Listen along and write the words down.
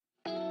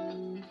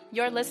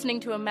You're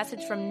listening to a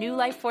message from New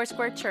Life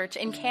Foursquare Church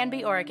in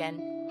Canby,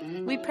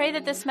 Oregon. We pray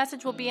that this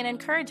message will be an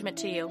encouragement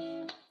to you.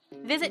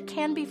 Visit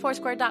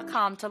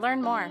canbyfoursquare.com to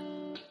learn more.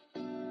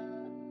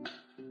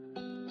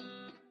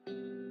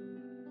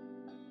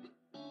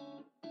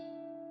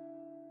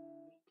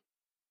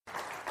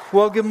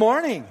 Well, good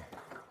morning.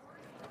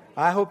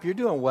 I hope you're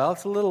doing well.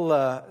 It's a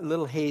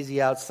little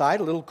hazy outside,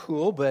 a little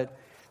cool, but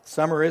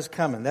summer is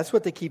coming. That's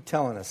what they keep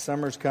telling us.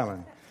 Summer's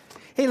coming.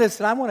 Hey,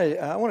 listen, I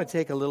want to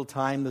take a little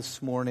time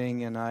this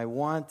morning, and I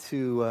want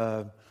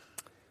to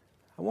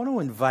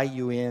invite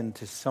you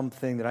into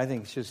something that I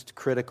think is just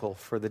critical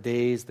for the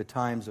days, the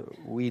times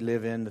that we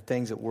live in, the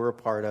things that we're a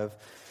part of.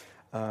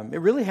 It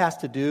really has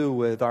to do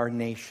with our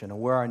nation and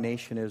where our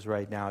nation is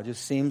right now. It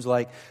just seems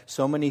like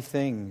so many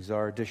things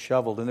are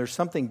disheveled, and there's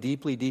something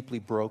deeply, deeply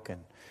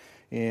broken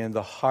in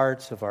the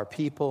hearts of our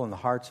people and the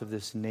hearts of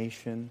this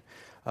nation.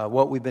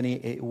 What we've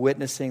been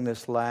witnessing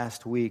this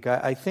last week.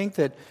 I think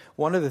that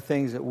one of the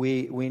things that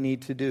we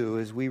need to do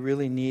is we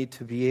really need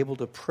to be able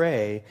to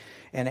pray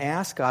and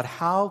ask God,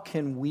 how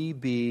can we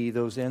be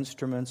those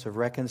instruments of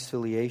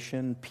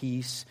reconciliation,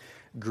 peace,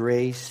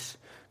 grace,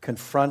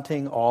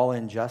 confronting all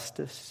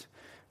injustice?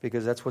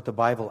 Because that's what the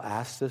Bible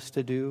asks us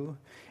to do.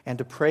 And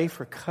to pray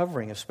for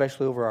covering,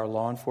 especially over our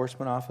law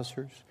enforcement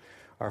officers,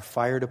 our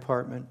fire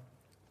department.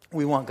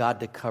 We want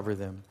God to cover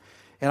them.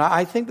 And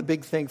I think the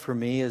big thing for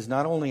me is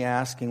not only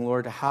asking,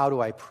 Lord, how do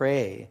I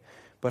pray,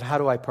 but how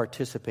do I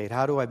participate?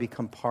 How do I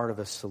become part of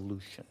a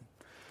solution?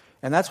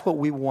 And that's what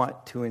we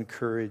want to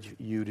encourage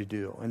you to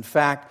do. In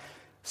fact,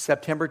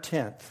 September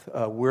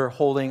 10th, we're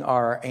holding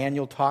our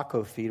annual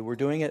taco feed. We're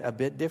doing it a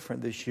bit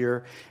different this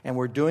year, and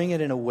we're doing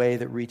it in a way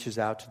that reaches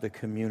out to the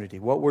community.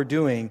 What we're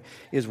doing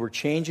is we're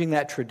changing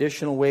that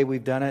traditional way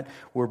we've done it.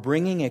 We're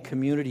bringing a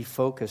community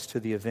focus to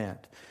the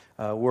event.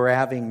 We're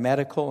having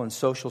medical and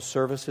social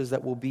services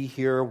that will be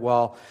here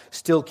while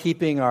still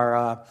keeping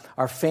our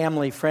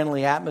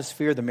family-friendly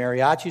atmosphere. The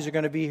mariachis are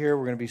going to be here.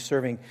 We're going to be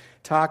serving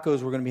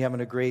tacos. We're going to be having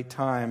a great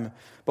time.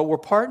 But we're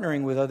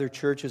partnering with other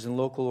churches and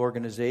local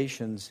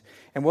organizations.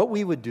 And what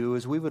we would do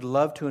is we would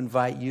love to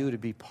invite you to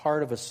be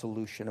part of a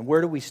solution. And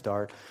where do we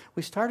start?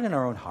 We start in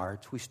our own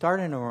hearts. We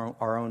start in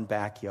our own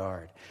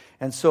backyard.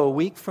 And so a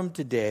week from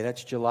today,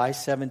 that's July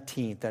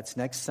 17th, that's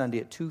next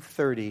Sunday at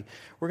 2:30,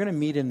 we're going to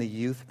meet in the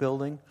youth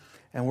building.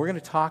 And we're going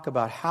to talk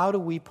about how do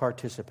we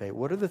participate?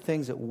 What are the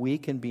things that we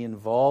can be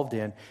involved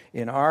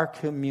in our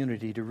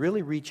community to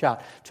really reach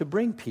out, to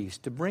bring peace,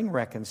 to bring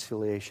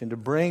reconciliation, to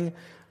bring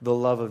the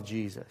love of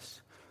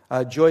Jesus?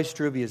 Joyce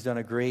Struby has done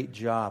a great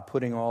job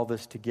putting all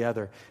this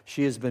together.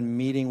 We have been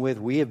meeting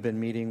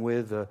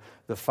with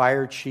the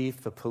fire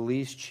chief, the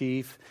police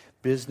chief,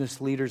 business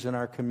leaders in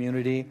our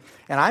community.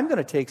 And I'm going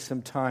to take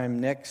some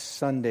time next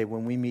Sunday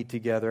when we meet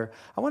together.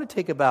 I want to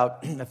take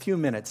about a few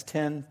minutes,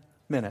 10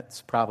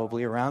 minutes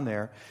probably around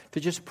there,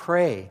 to just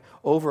pray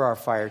over our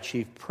fire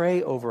chief,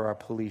 pray over our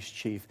police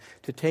chief,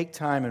 to take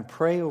time and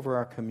pray over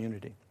our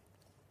community.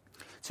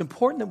 It's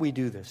important that we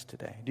do this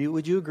today.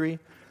 Would you agree?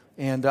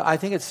 And I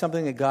think it's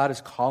something that God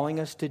is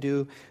calling us to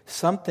do,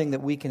 something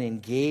that we can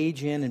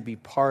engage in and be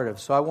part of.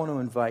 So I want to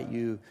invite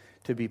you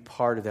to be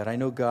part of that. I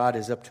know God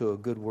is up to a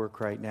good work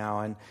right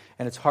now, and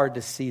it's hard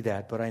to see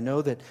that, but I know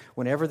that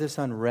whenever this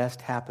unrest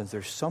happens,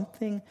 there's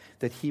something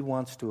that He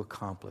wants to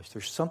accomplish.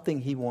 There's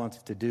something He wants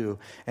to do,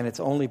 and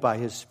it's only by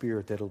His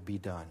Spirit that it'll be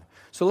done.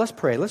 So let's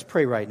pray. Let's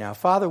pray right now.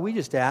 Father, we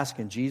just ask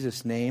in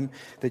Jesus' name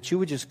that You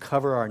would just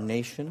cover our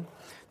nation,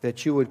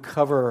 that You would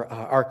cover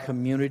our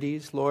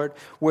communities, Lord.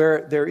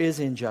 Where there is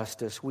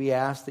injustice, we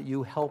ask that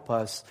You help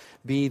us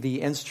be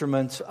the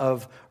instruments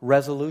of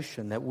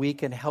resolution, that we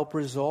can help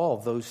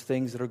resolve those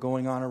things that are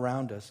going on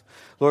around us.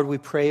 Lord, we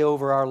pray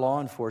over our law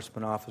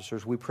enforcement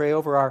officers. We pray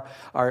over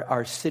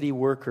our city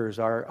workers,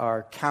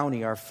 our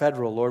county, our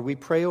federal. Lord, we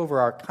pray over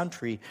our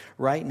country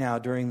right now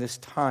during this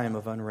time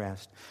of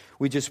unrest.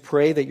 We just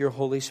pray that Your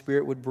Holy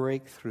Spirit would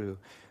break through,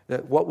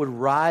 that what would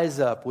rise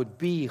up would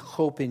be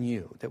hope in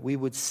You, that we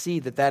would see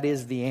that that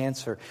is the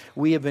answer.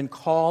 We have been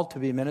called to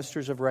be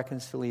ministers of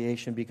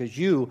reconciliation because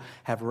You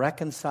have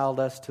reconciled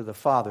us to the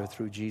Father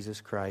through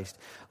Jesus Christ.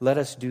 Let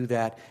us do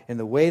that in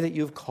the way that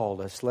You've called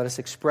us. Let us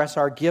express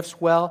our gifts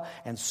well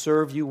and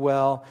serve You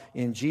well.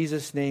 In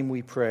Jesus' name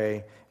we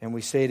pray, and we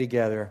say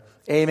together,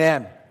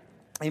 Amen.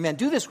 Amen.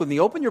 Do this with me.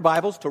 Open your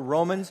Bibles to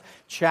Romans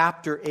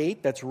chapter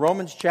 8. That's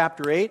Romans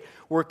chapter 8.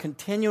 We're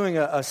continuing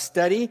a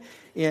study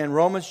in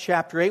Romans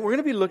chapter 8. We're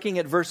going to be looking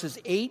at verses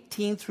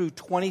 18 through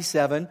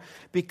 27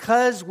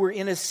 because we're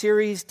in a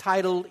series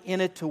titled In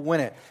It to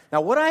Win It.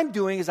 Now, what I'm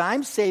doing is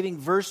I'm saving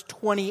verse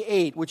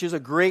 28, which is a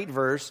great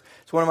verse.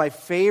 It's one of my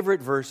favorite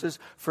verses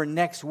for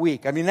next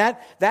week. I mean,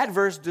 that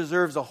verse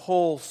deserves a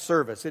whole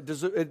service. It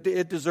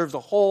deserves a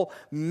whole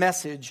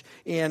message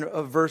in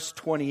verse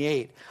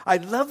 28. I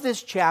love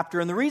this chapter,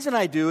 and the reason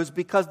I do is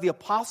because the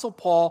Apostle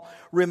Paul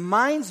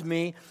reminds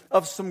me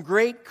of some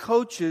great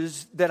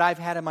coaches that I've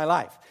had in my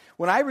life.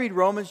 when I read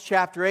Romans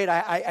chapter 8,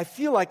 I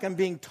feel like I'm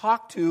being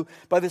talked to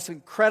by this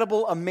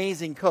incredible,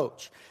 amazing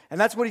coach.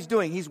 And that's what he's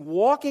doing. He's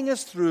walking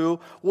us through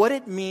what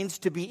it means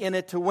to be in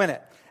it to win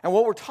it. And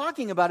what we're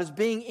talking about is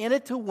being in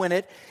it to win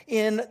it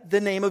in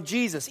the name of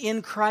Jesus,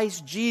 in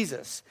Christ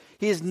Jesus.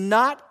 He's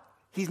not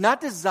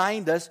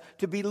designed us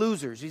to be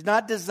losers. He's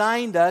not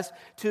designed us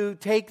to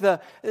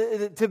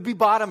to be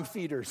bottom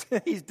feeders.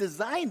 He's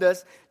designed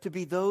us to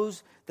be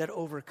those that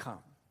overcome.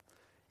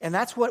 And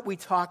that's what we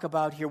talk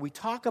about here. We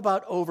talk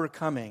about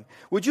overcoming.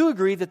 Would you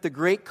agree that the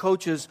great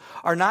coaches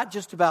are not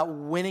just about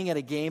winning at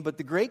a game, but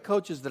the great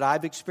coaches that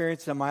I've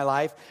experienced in my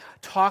life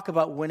talk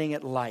about winning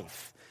at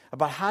life,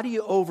 about how do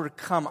you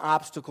overcome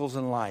obstacles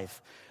in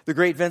life. The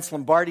great Vince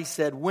Lombardi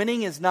said,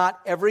 winning is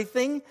not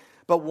everything,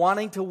 but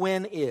wanting to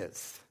win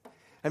is.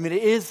 I mean,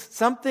 it is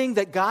something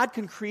that God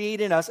can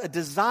create in us, a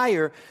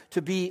desire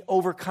to be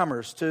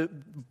overcomers, to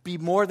be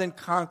more than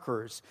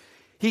conquerors.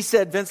 He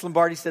said, Vince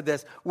Lombardi said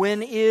this,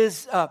 winning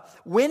is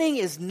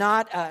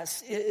not a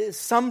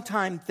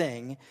sometime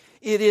thing.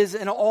 It is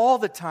an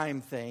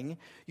all-the-time thing.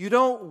 You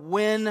don't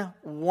win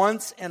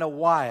once in a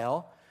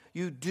while.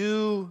 You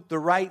do the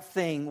right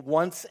thing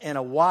once in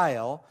a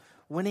while.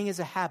 Winning is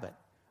a habit.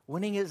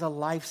 Winning is a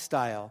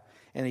lifestyle.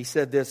 And he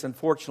said this,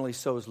 unfortunately,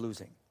 so is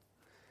losing.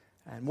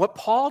 And what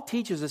Paul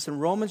teaches us in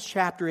Romans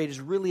chapter 8 is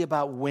really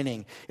about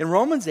winning. In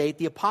Romans 8,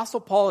 the Apostle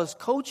Paul is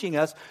coaching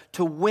us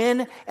to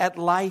win at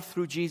life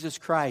through Jesus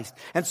Christ.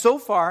 And so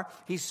far,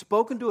 he's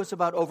spoken to us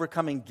about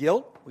overcoming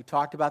guilt. We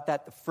talked about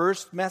that the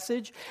first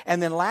message.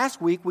 And then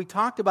last week, we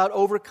talked about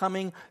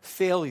overcoming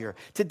failure.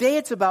 Today,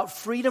 it's about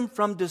freedom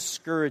from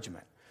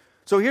discouragement.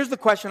 So here's the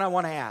question I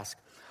want to ask.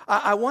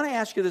 I want to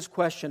ask you this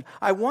question.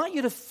 I want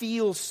you to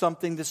feel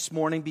something this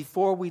morning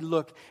before we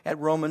look at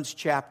Romans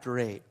chapter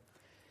 8.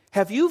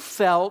 Have you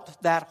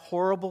felt that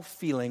horrible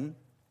feeling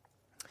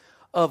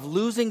of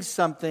losing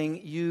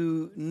something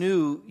you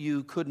knew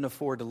you couldn't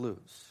afford to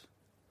lose?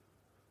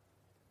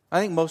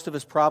 I think most of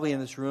us probably in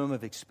this room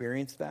have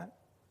experienced that.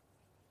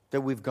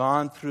 That we've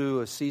gone through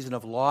a season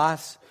of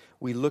loss.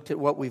 We looked at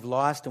what we've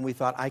lost and we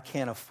thought, I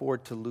can't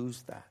afford to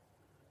lose that.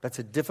 That's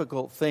a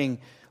difficult thing.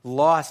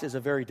 Loss is a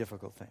very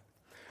difficult thing.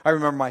 I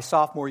remember my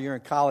sophomore year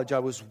in college, I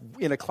was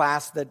in a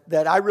class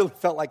that I really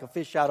felt like a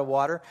fish out of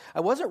water. I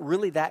wasn't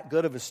really that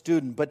good of a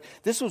student, but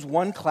this was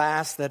one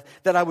class that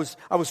I was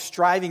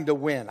striving to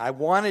win. I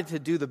wanted to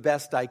do the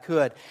best I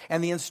could.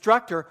 And the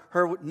instructor,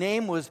 her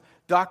name was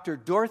Dr.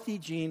 Dorothy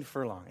Jean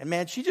Furlong. And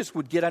man, she just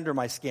would get under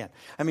my skin.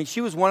 I mean,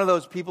 she was one of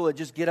those people that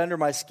just get under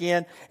my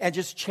skin and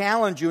just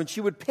challenge you. And she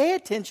would pay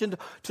attention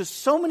to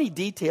so many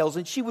details,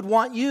 and she would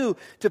want you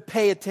to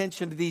pay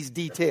attention to these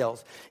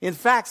details. In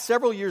fact,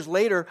 several years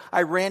later,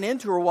 I ran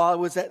into her while I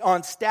was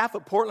on staff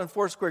at Portland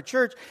Foursquare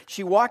Church.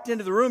 She walked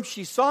into the room.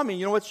 She saw me.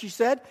 You know what she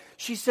said?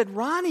 She said,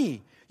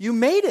 Ronnie, you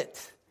made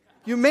it.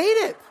 You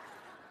made it.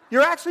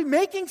 You're actually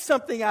making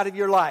something out of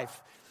your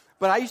life.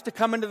 But I used to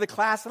come into the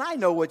class, and I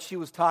know what she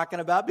was talking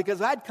about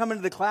because I'd come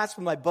into the class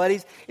with my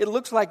buddies. It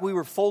looks like we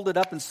were folded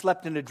up and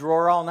slept in a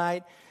drawer all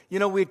night. You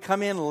know, we'd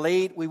come in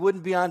late. We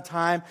wouldn't be on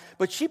time.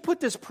 But she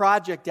put this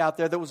project out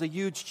there that was a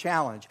huge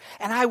challenge.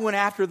 And I went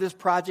after this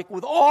project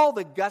with all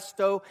the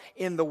gusto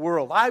in the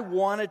world. I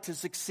wanted to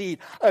succeed.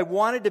 I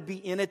wanted to be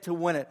in it to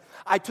win it.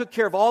 I took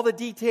care of all the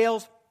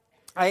details.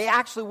 I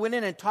actually went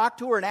in and talked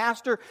to her and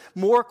asked her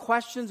more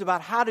questions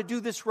about how to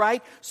do this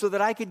right so that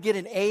I could get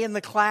an A in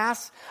the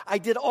class. I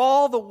did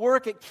all the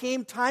work. It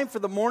came time for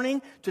the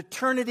morning to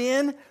turn it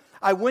in.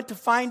 I went to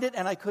find it,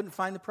 and I couldn't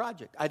find the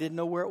project. I didn't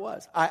know where it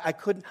was. I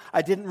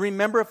didn't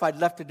remember if I'd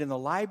left it in the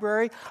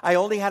library. I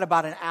only had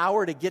about an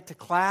hour to get to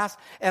class,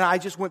 and I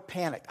just went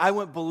panicked. I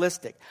went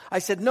ballistic. I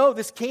said, no,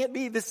 this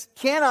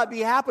cannot be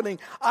happening.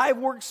 I've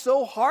worked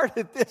so hard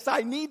at this.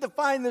 I need to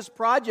find this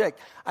project.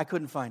 I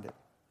couldn't find it.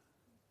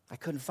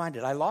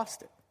 I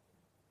lost it.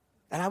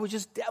 And I was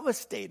just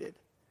devastated.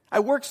 I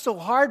worked so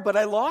hard, but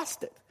I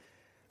lost it.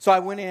 So I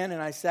went in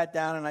and I sat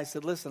down and I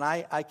said, listen,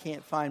 I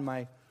can't find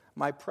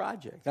my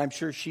project. I'm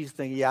sure she's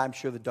thinking, yeah, I'm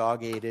sure the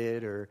dog ate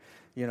it or,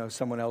 you know,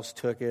 someone else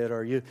took it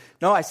or you.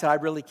 No, I said, I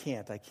really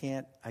can't. I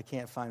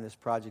can't find this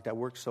project. I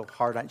worked so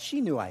hard on it.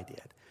 She knew I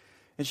did.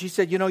 And she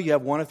said, you know, you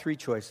have one of three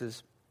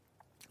choices.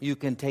 You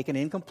can take an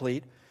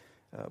incomplete.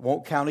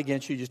 Won't count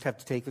against you. You just have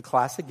to take the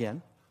class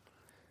again.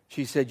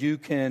 She said, you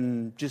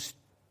can just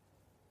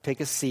take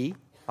a C.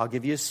 I'll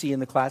give you a C in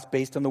the class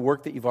based on the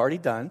work that you've already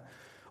done.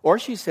 Or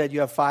she said,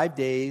 you have 5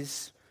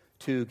 days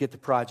to get the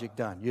project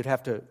done. You'd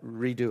have to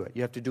redo it.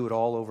 You have to do it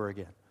all over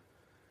again.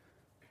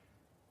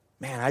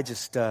 Man, I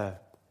just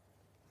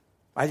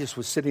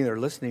was sitting there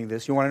listening to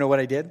this. You want to know what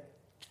I did?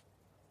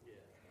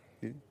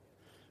 Yeah.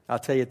 I'll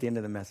tell you at the end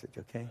of the message,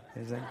 okay?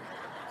 Is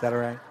that all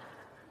right?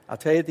 I'll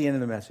tell you at the end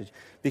of the message.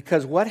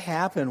 Because what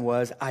happened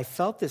was I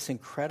felt this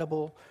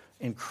incredible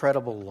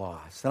incredible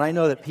loss. And I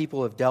know that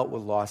people have dealt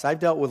with loss. I've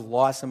dealt with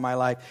loss in my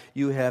life.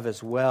 You have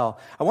as well.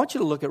 I want you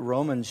to look at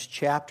Romans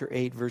chapter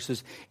 8,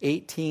 verses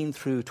 18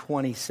 through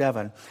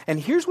 27. And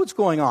here's what's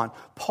going on.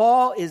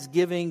 Paul is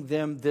giving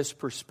them this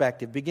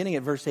perspective. Beginning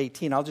at verse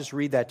 18, I'll just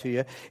read that to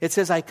you. It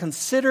says, I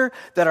consider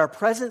that our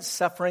present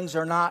sufferings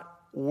are not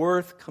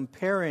worth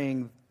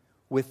comparing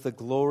with the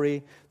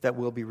glory that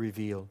will be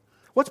revealed.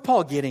 What's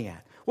Paul getting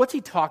at? What's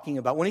he talking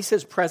about when he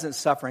says present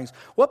sufferings?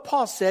 What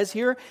Paul says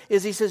here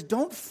is he says,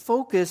 don't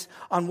focus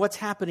on what's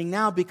happening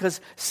now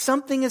because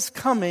something is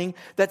coming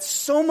that's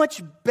so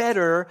much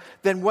better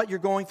than what you're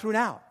going through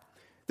now.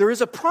 There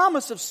is a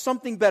promise of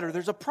something better.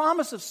 There's a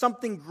promise of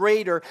something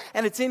greater,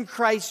 and it's in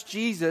Christ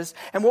Jesus.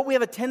 And what we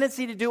have a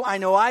tendency to do, I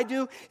know I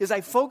do, is I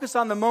focus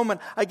on the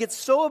moment. I get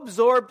so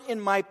absorbed in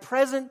my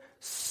present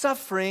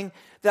suffering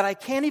that I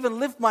can't even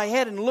lift my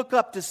head and look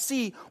up to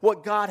see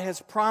what God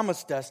has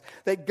promised us,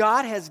 that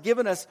God has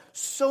given us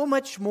so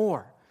much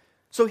more.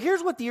 So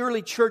here's what the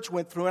early church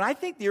went through, and I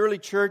think the early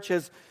church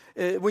has,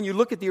 when you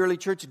look at the early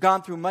church,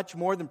 gone through much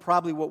more than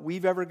probably what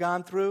we've ever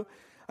gone through.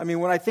 I mean,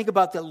 when I think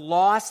about the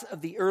loss of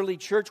the early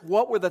church,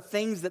 what were the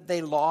things that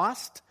they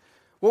lost?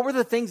 What were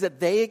the things that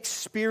they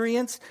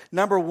experienced?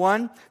 Number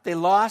one, they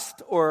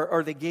lost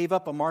or they gave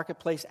up a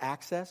marketplace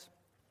access.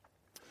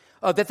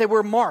 That they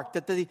were marked,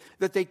 that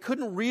they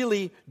couldn't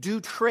really do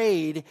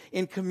trade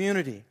in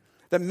community.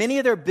 That many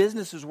of their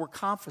businesses were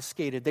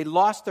confiscated. They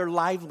lost their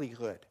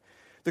livelihood.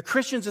 The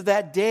Christians of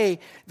that day,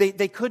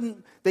 they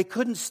couldn't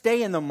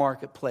stay in the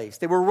marketplace.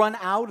 They were run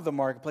out of the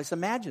marketplace.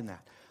 Imagine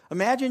that.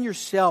 Imagine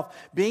yourself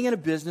being in a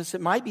business that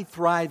might be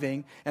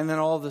thriving, and then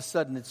all of a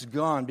sudden it's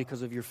gone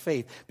because of your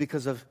faith,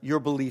 because of your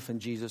belief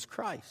in Jesus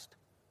Christ.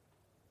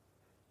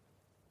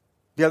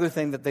 The other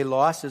thing that they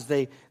lost is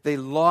they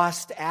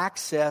lost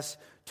access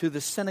to the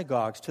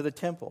synagogues, to the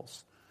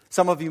temples.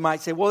 Some of you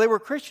might say, well, they were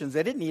Christians.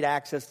 They didn't need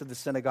access to the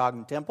synagogue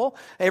and temple.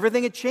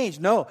 Everything had changed.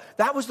 No,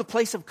 that was the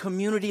place of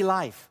community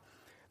life.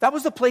 That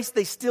was the place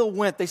they still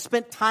went. They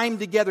spent time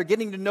together,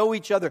 getting to know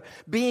each other,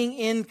 being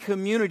in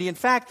community. In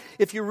fact,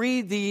 if you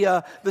read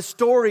the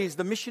stories,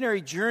 the missionary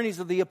journeys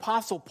of the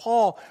Apostle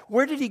Paul,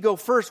 where did he go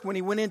first when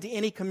he went into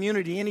any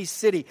community, any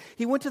city?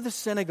 He went to the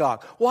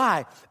synagogue.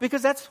 Why?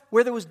 Because that's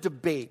where there was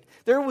debate.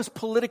 There was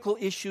political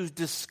issues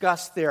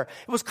discussed there.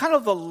 It was kind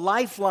of the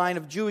lifeline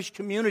of Jewish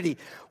community.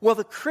 Well,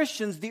 the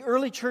Christians, the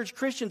early church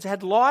Christians,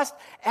 had lost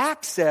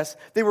access.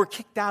 They were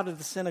kicked out of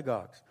the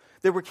synagogues.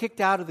 They were kicked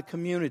out of the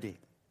community.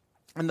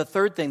 And the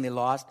third thing they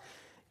lost,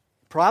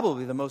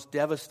 probably the most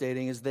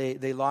devastating, is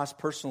they lost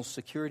personal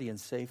security and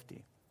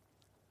safety.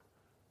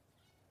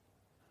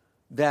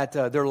 That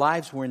their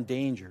lives were in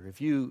danger.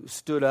 If you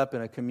stood up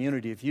in a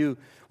community, if you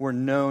were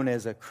known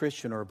as a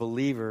Christian or a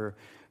believer,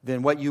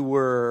 then what you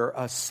were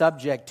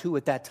subject to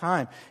at that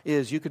time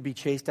is you could be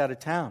chased out of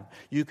town.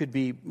 You could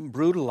be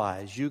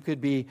brutalized. You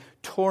could be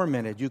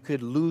tormented. You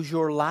could lose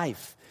your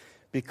life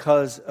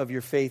because of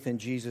your faith in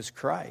Jesus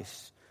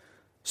Christ.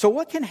 So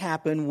what can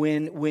happen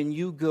when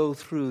you go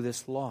through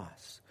this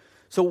loss?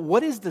 So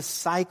what is the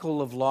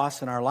cycle of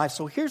loss in our life?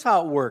 So here's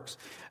how it works.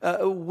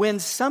 When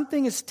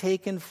something is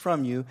taken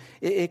from you,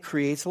 it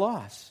creates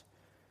loss.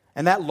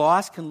 And that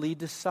loss can lead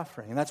to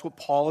suffering. And that's what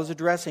Paul is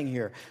addressing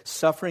here.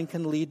 Suffering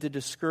can lead to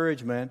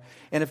discouragement.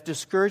 And if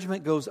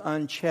discouragement goes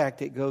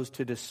unchecked, it goes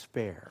to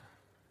despair.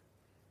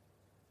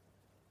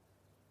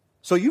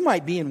 So you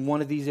might be in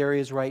one of these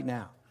areas right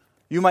now.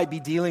 You might be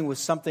dealing with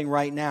something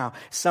right now.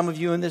 Some of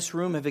you in this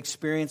room have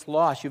experienced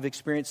loss. You've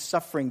experienced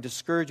suffering,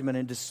 discouragement,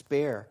 and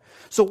despair.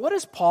 So what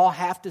does Paul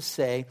have to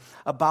say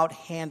about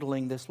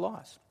handling this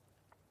loss?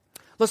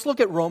 Let's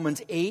look at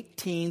Romans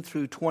 18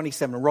 through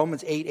 27.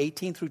 Romans 8,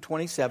 18 through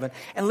 27.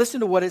 And listen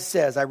to what it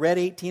says. I read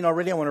 18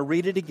 already. I want to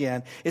read it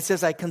again. It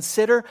says, I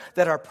consider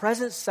that our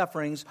present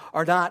sufferings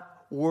are not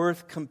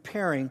worth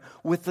comparing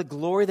with the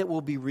glory that will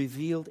be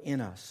revealed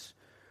in us.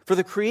 For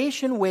the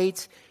creation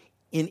waits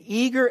in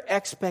eager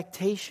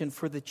expectation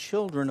for the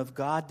children of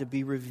God to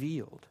be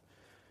revealed.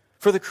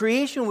 For the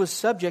creation was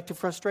subject to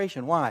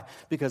frustration. Why?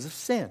 Because of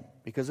sin,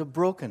 because of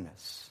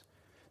brokenness.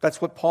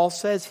 That's what Paul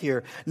says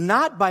here.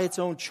 Not by its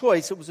own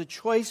choice. It was a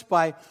choice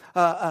by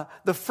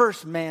the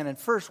first man and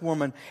first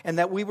woman, and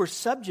that we were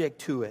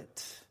subject to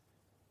it.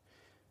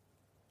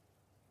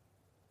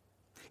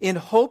 In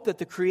hope that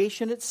the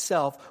creation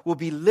itself will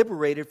be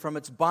liberated from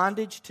its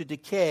bondage to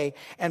decay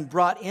and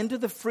brought into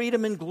the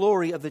freedom and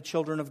glory of the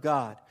children of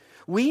God.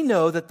 We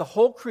know that the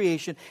whole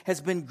creation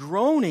has been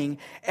groaning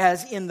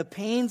as in the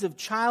pains of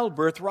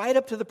childbirth right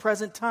up to the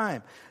present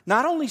time.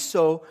 Not only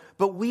so,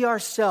 but we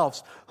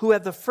ourselves, who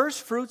have the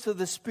first fruits of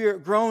the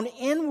Spirit, groan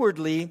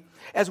inwardly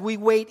as we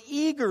wait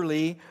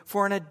eagerly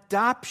for an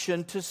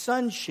adoption to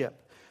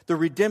sonship, the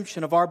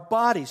redemption of our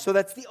bodies. So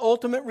that's the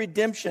ultimate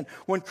redemption.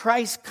 When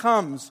Christ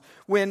comes,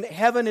 when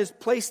heaven is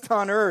placed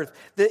on earth,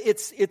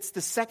 it's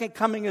the second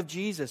coming of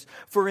Jesus.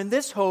 For in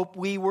this hope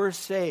we were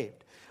saved.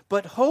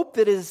 But hope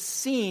that is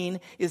seen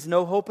is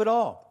no hope at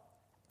all.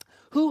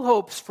 Who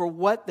hopes for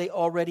what they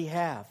already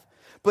have?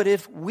 But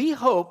if we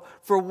hope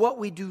for what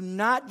we do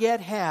not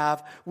yet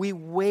have, we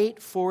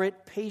wait for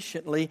it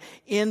patiently.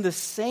 In the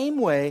same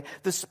way,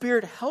 the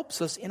Spirit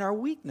helps us in our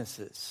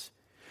weaknesses.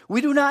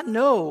 We do not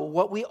know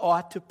what we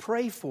ought to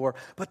pray for,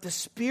 but the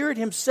Spirit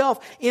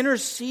Himself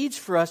intercedes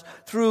for us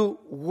through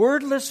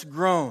wordless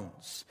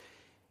groans.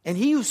 And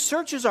He who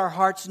searches our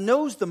hearts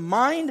knows the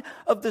mind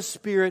of the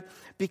Spirit,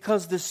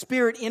 because the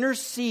Spirit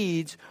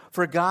intercedes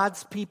for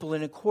God's people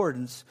in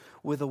accordance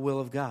with the will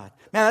of God.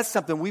 Man, that's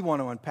something we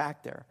want to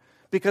unpack there.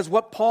 Because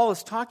what Paul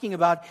is talking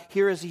about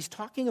here is he's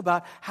talking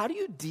about how do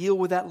you deal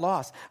with that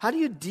loss? How do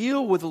you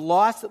deal with a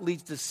loss that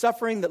leads to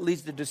suffering, that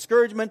leads to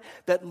discouragement,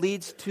 that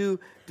leads to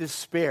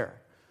despair?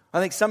 I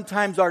think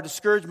sometimes our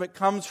discouragement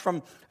comes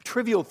from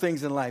trivial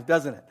things in life,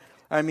 doesn't it?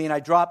 I mean, I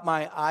dropped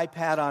my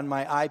iPad on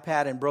my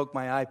iPad and broke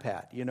my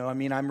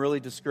iPad. I'm really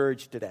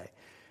discouraged today.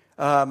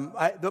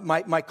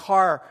 My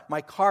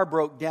car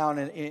broke down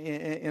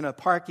in a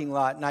parking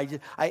lot, and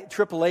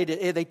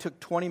AAA, they took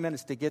 20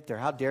 minutes to get there.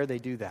 How dare they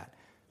do that?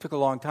 Took a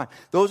long time.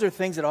 Those are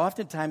things that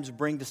oftentimes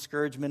bring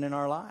discouragement in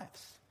our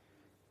lives.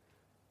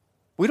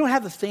 We don't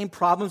have the same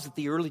problems that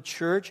the early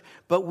church,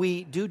 but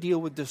we do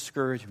deal with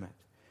discouragement.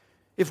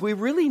 If we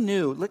really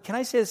knew, can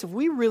I say this? If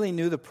we really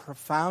knew the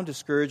profound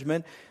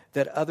discouragement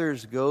that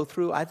others go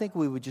through, I think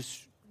we would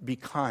just be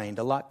kind,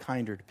 a lot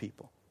kinder to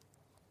people.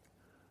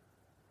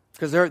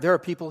 Because there are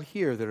people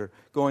here that are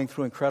going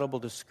through incredible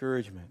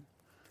discouragement.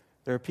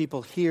 There are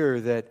people here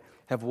that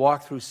have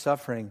walked through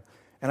suffering.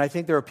 And I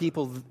think there are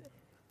people,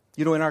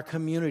 in our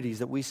communities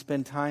that we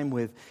spend time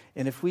with.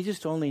 And if we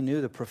just only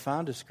knew the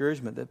profound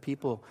discouragement that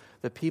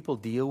people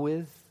deal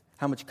with,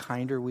 how much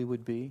kinder we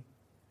would be.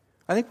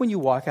 I think when you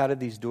walk out of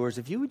these doors,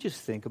 if you would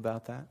just think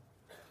about that.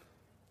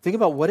 Think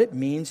about what it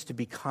means to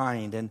be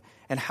kind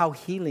and how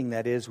healing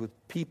that is with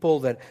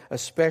people that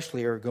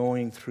especially are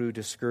going through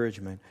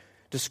discouragement.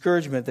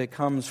 Discouragement that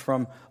comes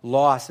from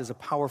loss is a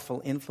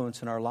powerful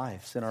influence in our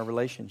lives, in our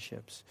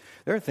relationships.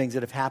 There are things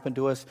that have happened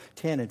to us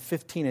 10 and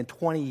 15 and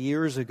 20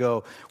 years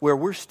ago where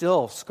we're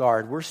still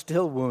scarred, we're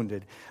still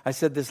wounded. I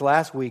said this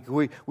last week.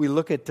 We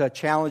look at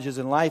challenges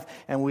in life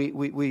and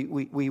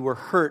we were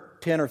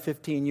hurt 10 or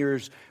 15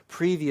 years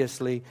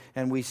previously,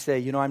 and we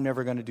say, I'm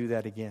never going to do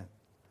that again.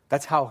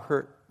 That's how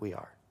hurt we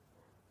are.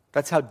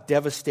 That's how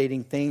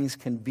devastating things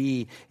can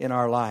be in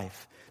our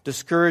life.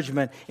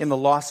 Discouragement in the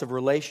loss of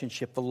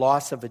relationship, the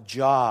loss of a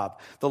job,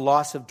 the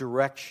loss of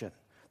direction,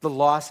 the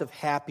loss of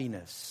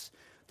happiness,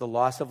 the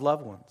loss of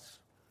loved ones.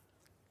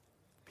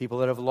 People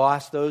that have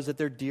lost those that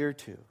they're dear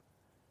to.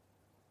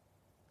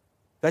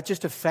 That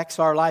just affects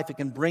our life. It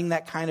can bring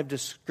that kind of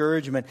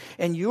discouragement.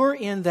 And you're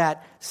in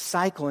that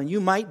cycle, and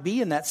you might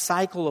be in that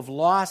cycle of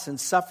loss and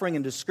suffering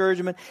and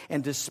discouragement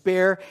and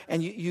despair,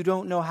 and you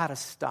don't know how to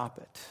stop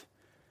it.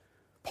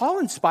 Paul,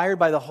 inspired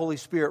by the Holy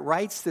Spirit,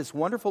 writes this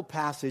wonderful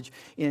passage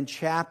in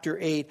chapter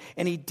 8,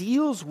 and he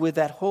deals with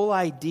that whole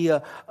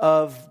idea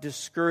of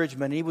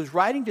discouragement. He was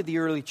writing to the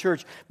early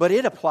church, but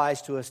it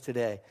applies to us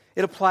today.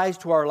 It applies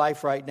to our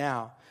life right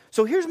now.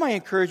 So here's my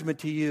encouragement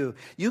to you.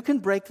 You can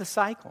break the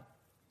cycle.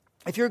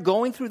 If you're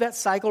going through that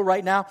cycle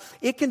right now,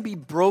 it can be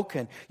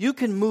broken. You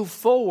can move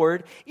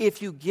forward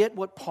if you get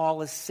what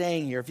Paul is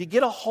saying here. If you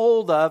get a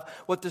hold of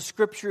what the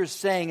Scripture is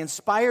saying,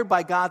 inspired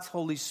by God's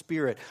Holy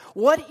Spirit.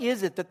 What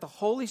is it that the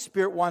Holy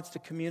Spirit wants to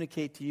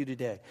communicate to you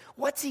today?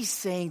 What's He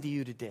saying to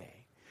you today?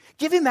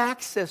 Give Him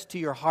access to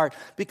your heart,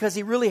 because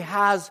He really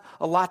has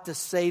a lot to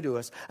say to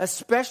us,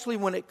 especially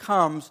when it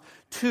comes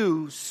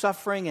to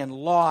suffering and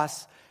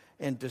loss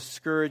and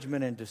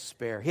discouragement and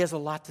despair. He has a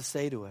lot to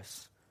say to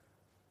us.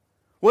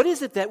 What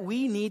is it that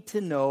we need to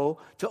know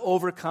to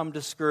overcome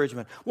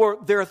discouragement? Well,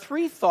 there are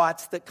three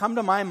thoughts that come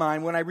to my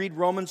mind when I read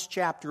Romans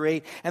chapter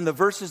 8 and the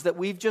verses that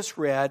we've just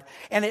read,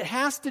 and it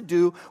has to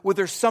do with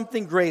there's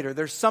something greater,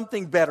 there's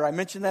something better. I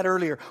mentioned that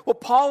earlier. What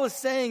Paul is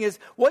saying is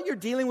what you're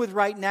dealing with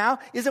right now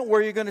isn't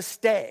where you're going to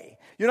stay.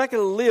 You're not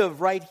going to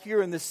live right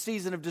here in this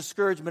season of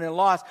discouragement and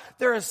loss.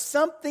 There is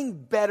something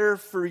better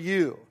for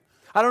you.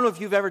 I don't know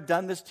if you've ever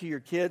done this to your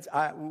kids.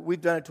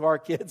 We've done it to our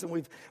kids, and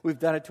we've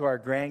done it to our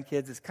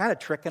grandkids. It's kind of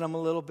tricking them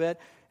a little bit,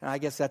 and I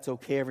guess that's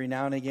okay every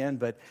now and again.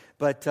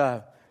 But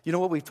you know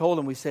what we've told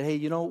them? We said, hey,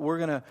 we're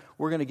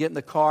gonna get in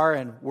the car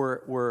and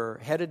we're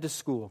headed to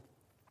school.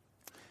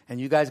 And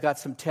you guys got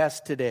some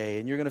tests today,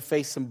 and you're going to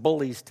face some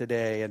bullies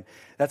today, and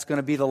that's going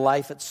to be the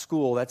life at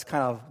school. That's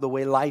kind of the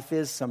way life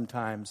is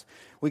sometimes.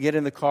 We get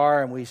in the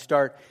car, and we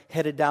start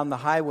headed down the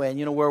highway, and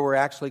you know where we're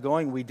actually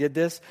going? We did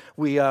this.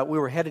 We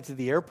were headed to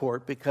the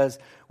airport because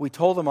we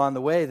told them on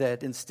the way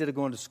that instead of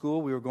going to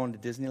school, we were going to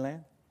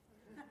Disneyland.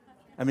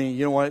 I mean,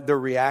 you know what? Their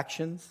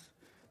reactions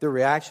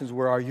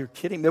were, are you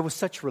kidding? There was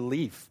such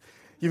relief.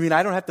 You mean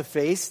I don't have to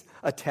face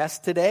a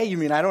test today? You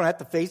mean I don't have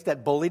to face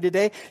that bully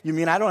today? You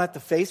mean I don't have to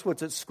face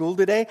what's at school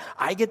today?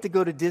 I get to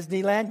go to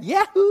Disneyland?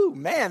 Yahoo!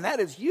 Man, that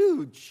is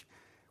huge.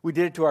 We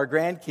did it to our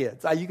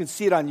grandkids. You can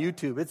see it on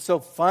YouTube. It's so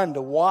fun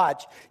to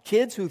watch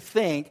kids who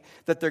think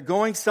that they're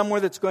going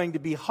somewhere that's going to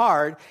be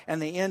hard, and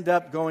they end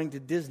up going to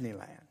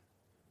Disneyland.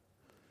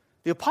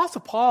 The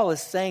Apostle Paul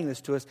is saying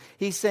this to us.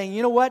 He's saying,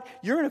 you know what?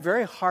 You're in a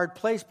very hard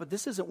place, but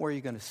this isn't where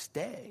you're going to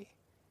stay.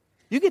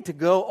 You get to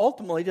go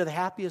ultimately to the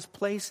happiest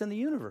place in the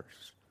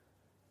universe.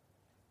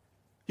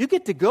 You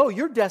get to go.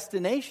 Your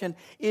destination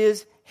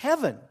is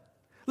heaven.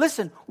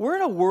 Listen, we're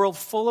in a world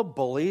full of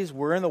bullies.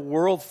 We're in a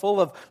world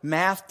full of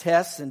math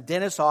tests and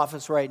dentist's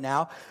office right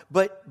now.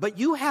 But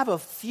you have a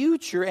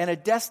future and a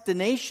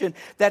destination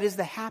that is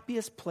the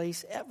happiest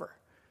place ever.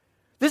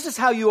 This is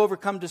how you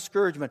overcome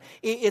discouragement.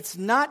 It's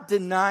not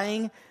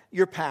denying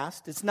your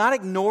past. It's not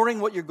ignoring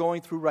what you're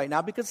going through right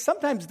now, because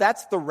sometimes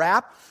that's the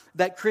rap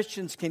that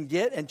Christians can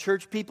get and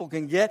church people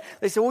can get.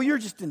 They say, well, you're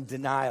just in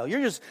denial.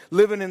 You're just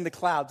living in the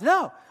clouds.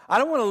 No, I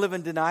don't want to live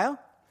in denial.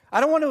 I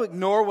don't want to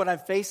ignore what I'm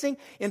facing.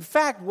 In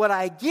fact, what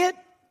I get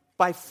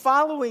by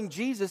following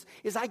Jesus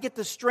is I get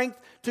the strength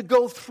to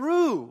go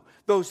through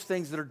those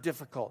things that are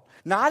difficult.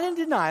 Not in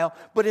denial,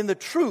 but in the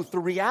truth, the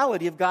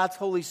reality of God's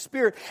Holy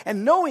Spirit.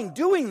 And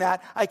doing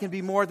that, I can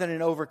be more than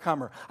an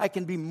overcomer. I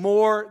can be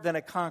more than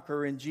a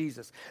conqueror in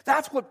Jesus.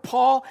 That's what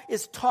Paul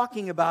is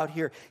talking about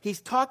here.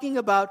 He's talking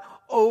about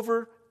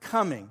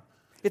overcoming.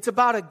 It's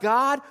about a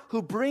God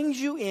who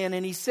brings you in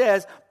and he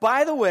says,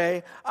 by the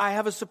way, I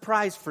have a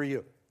surprise for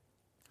you.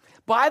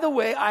 By the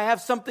way, I have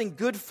something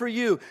good for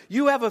you.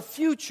 You have a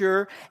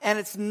future, and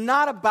it's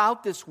not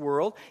about this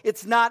world.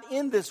 It's not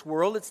in this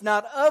world. It's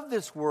not of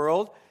this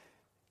world.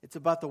 It's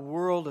about the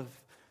world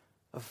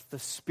of the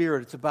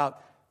Spirit. It's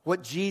about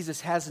what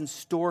Jesus has in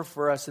store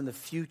for us in the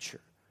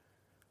future.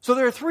 So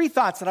there are 3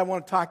 thoughts that I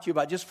want to talk to you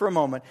about just for a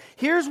moment.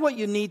 Here's what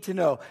you need to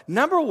know.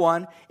 Number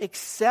 1,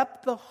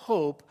 accept the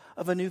hope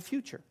of a new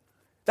future.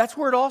 That's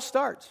where it all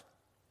starts.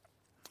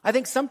 I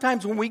think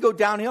sometimes when we go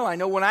downhill, I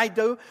know when I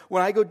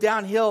go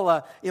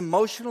downhill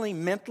emotionally,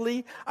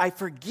 mentally, I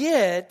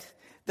forget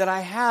that I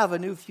have a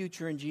new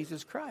future in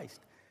Jesus Christ.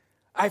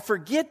 I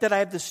forget that I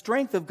have the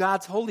strength of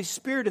God's Holy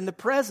Spirit in the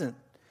present.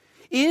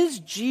 Is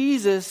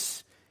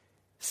Jesus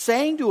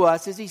saying to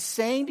us, is he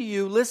saying to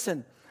you,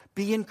 listen,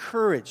 be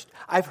encouraged?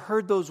 I've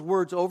heard those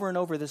words over and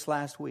over this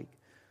last week.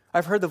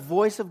 I've heard the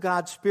voice of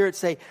God's Spirit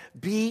say,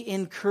 be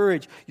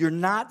encouraged. You're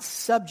not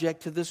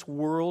subject to this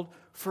world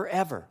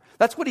forever.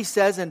 That's what he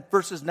says in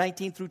verses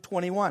 19 through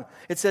 21.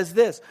 It says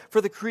this,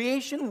 for the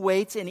creation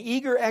waits in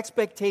eager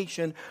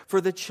expectation for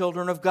the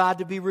children of God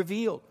to be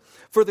revealed.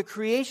 For the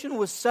creation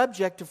was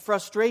subject to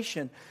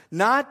frustration,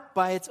 not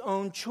by its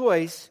own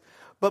choice,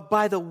 but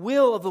by the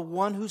will of the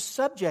one who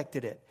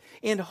subjected it,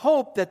 in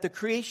hope that the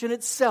creation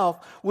itself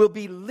will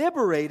be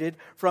liberated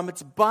from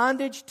its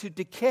bondage to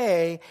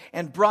decay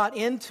and brought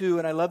into,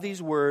 and I love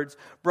these words,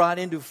 brought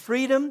into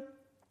freedom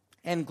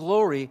and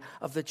glory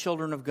of the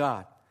children of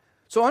God.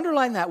 So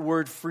underline that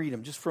word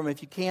freedom, just from,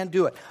 if you can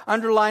do it.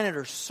 Underline it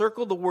or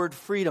circle the word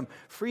freedom.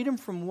 Freedom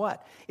from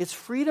what? It's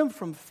freedom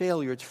from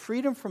failure. It's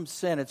freedom from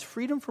sin. It's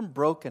freedom from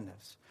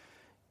brokenness.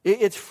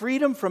 It's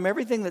freedom from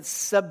everything that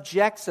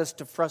subjects us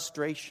to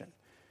frustration.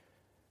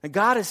 And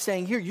God is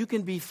saying here, you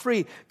can be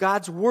free.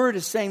 God's word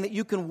is saying that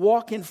you can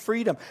walk in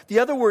freedom. The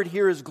other word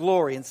here is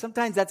glory. And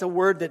sometimes that's a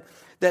word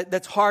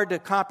that's hard to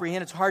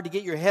comprehend. It's hard to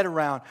get your head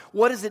around.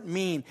 What does it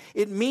mean?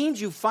 It means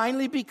you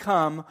finally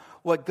become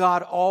what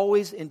God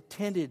always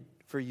intended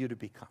for you to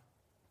become.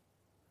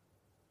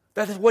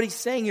 That is what he's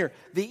saying here.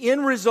 The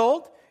end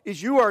result is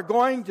you are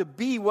going to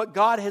be what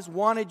God has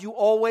wanted you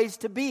always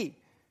to be.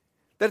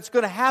 That it's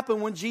going to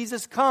happen when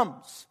Jesus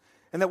comes.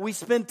 And that we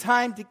spend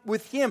time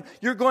with him.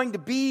 You're going to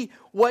be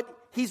what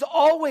he's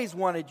always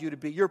wanted you to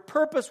be. Your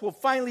purpose will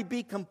finally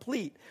be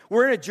complete.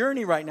 We're in a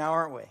journey right now,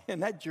 aren't we?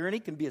 And that journey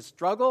can be a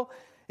struggle.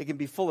 It can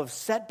be full of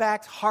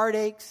setbacks,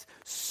 heartaches,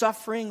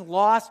 suffering,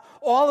 loss,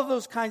 all of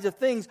those kinds of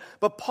things.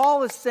 But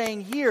Paul is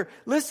saying here,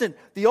 listen,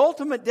 the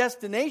ultimate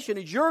destination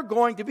is you're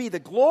going to be, the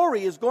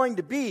glory is going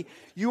to be,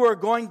 you are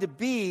going to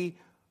be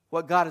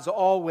what God has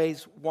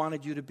always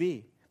wanted you to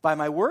be. By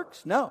my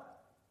works? No.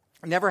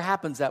 It never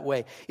happens that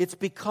way. It's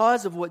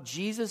because of what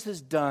Jesus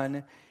has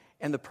done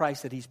and the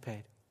price that he's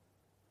paid.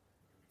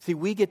 See,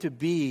 we get to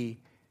be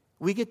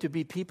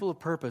people of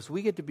purpose.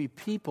 We get to be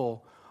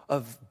people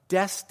of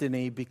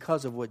destiny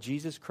because of what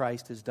Jesus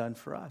Christ has done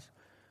for us.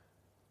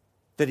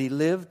 That he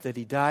lived, that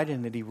he died,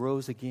 and that he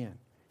rose again.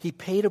 He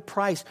paid a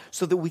price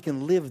so that we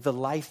can live the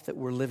life that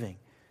we're living.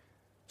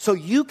 So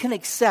you can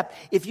accept,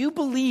 if you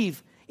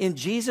believe in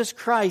Jesus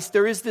Christ,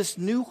 there is this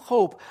new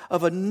hope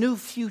of a new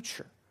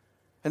future.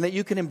 And that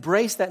you can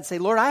embrace that and say,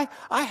 Lord, I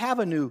have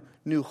a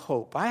new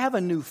hope. I have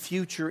a new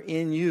future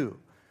in you.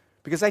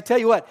 Because I tell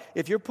you what,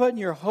 if you're putting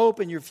your hope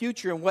and your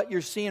future in what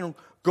you're seeing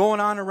going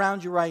on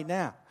around you right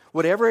now,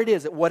 whatever it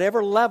is, at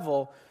whatever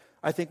level,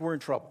 I think we're in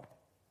trouble.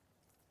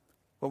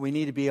 What we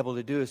need to be able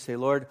to do is say,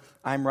 Lord,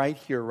 I'm right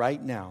here,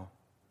 right now.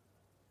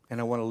 And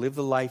I want to live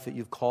the life that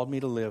you've called me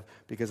to live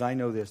because I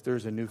know this,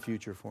 there's a new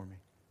future for me.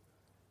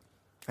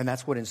 And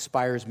that's what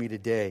inspires me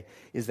today,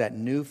 is that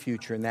new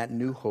future and that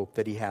new hope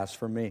that he has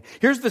for me.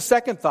 Here's the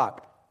second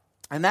thought,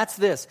 and that's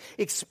this.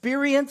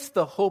 Experience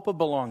the hope of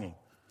belonging.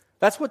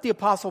 That's what the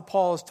Apostle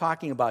Paul is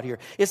talking about here.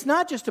 It's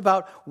not just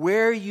about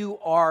where you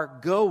are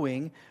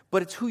going,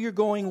 but it's who you're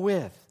going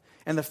with.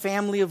 and the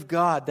family of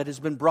God that has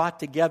been brought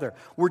together.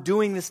 We're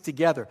doing this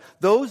together.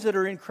 Those that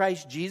are in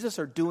Christ Jesus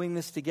are doing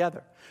this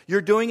together.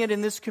 You're doing it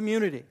in this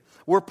community.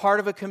 We're part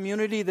of a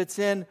community that's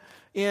in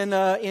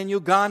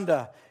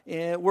Uganda.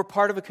 We're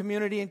part of a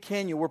community in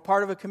Kenya. We're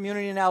part of a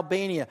community in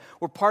Albania.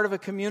 We're part of a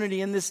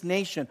community in this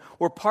nation.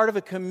 We're part of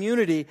a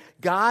community.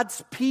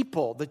 God's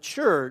people, the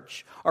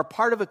church, are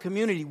part of a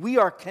community. We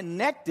are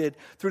connected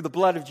through the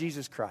blood of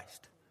Jesus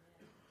Christ.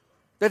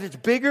 That it's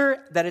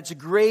bigger, that it's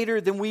greater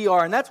than we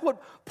are. And that's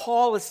what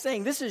Paul is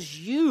saying. This is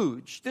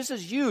huge. This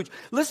is huge.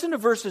 Listen to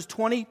verses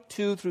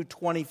 22 through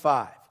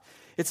 25.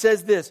 It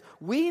says this,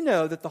 "We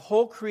know that the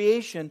whole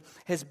creation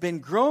has been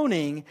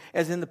groaning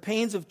as in the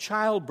pains of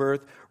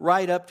childbirth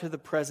right up to the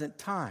present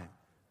time.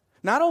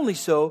 Not only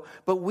so,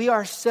 but we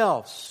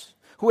ourselves,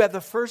 who have the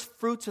first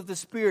fruits of the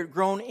Spirit,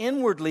 groan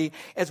inwardly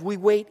as we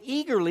wait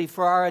eagerly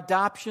for our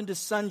adoption to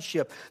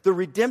sonship, the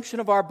redemption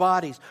of our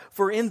bodies.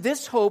 For in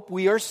this hope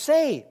we are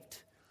saved.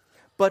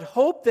 But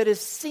hope that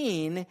is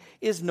seen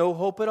is no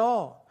hope at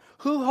all.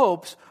 Who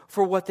hopes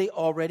for what they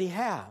already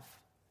have?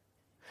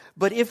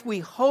 But if we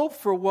hope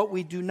for what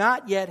we do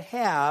not yet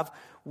have,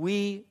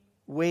 we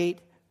wait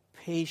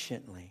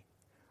patiently."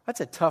 That's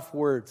a tough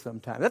word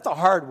sometimes. That's a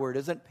hard word,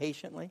 isn't it?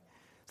 Patiently.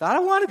 So I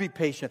don't want to be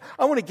patient.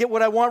 I want to get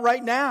what I want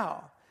right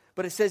now.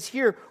 But it says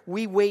here,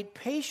 we wait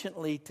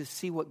patiently to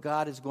see what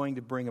God is going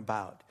to bring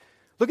about.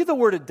 Look at the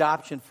word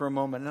adoption for a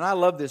moment. And I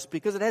love this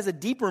because it has a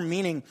deeper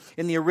meaning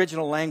in the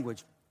original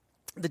language.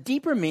 The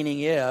deeper meaning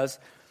is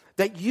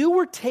that you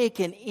were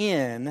taken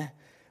in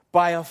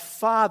by a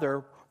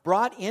father,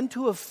 brought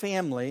into a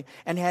family,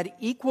 and had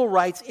equal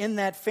rights in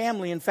that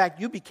family. In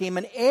fact, you became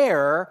an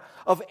heir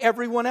of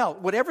everyone else.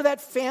 Whatever that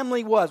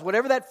family was,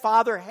 whatever that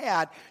father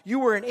had, you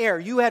were an heir.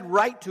 You had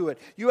right to it.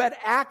 You had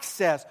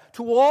access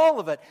to all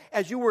of it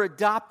as you were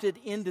adopted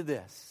into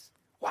this.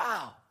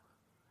 Wow.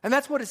 And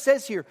that's what it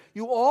says here.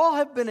 You all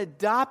have been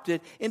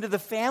adopted into the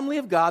family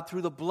of God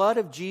through the blood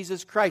of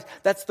Jesus Christ.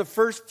 That's the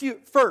first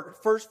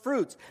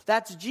fruits.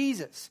 That's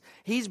Jesus.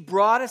 He's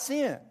brought us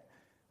in.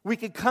 We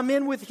could come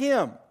in with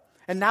Him.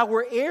 And now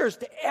we're heirs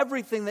to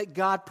everything that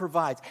God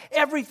provides,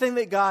 everything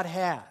that God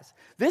has.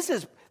 This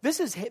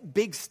is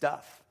big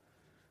stuff.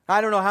 I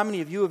don't know how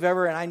many of you have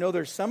ever, and I know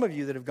there's some of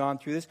you that have gone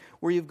through this,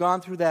 where you've gone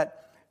through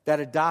that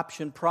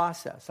adoption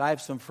process. I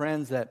have some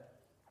friends that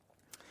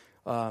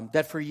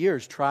for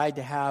years tried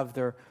to have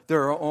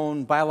their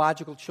own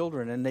biological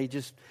children, and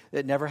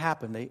it never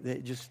happened.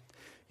 It just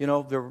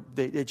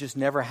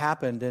never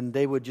happened, and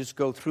they would just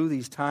go through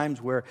these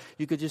times where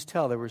you could just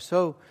tell they were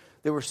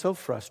so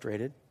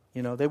frustrated.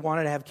 They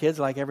wanted to have kids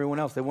like everyone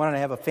else. They wanted to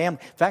have a family.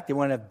 In fact, they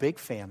wanted to have a big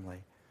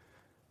family.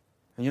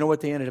 And you know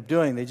what they ended up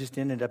doing? They just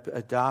ended up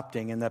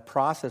adopting. And that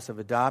process of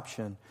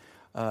adoption,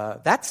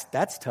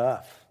 that's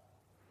tough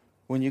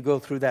when you go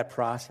through that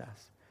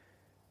process.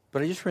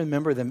 But I just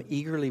remember them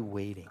eagerly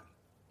waiting.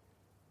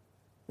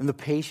 And the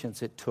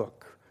patience it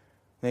took.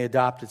 They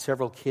adopted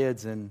several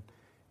kids, and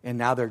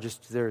now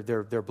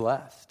they're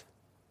blessed.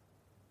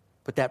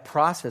 But that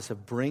process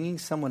of bringing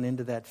someone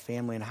into that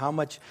family, and how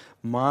much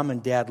mom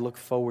and dad looked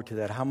forward to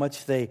that, how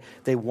much they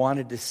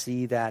wanted to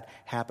see that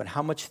happen,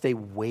 how much they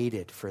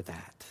waited for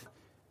that.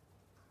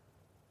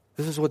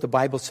 This is what the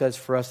Bible says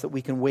for us, that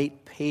we can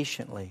wait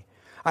patiently.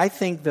 I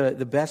think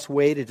the best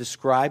way to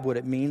describe what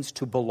it means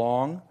to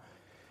belong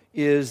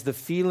is the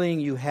feeling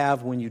you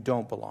have when you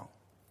don't belong.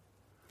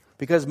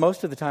 Because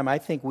most of the time, I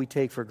think we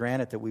take for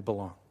granted that we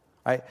belong.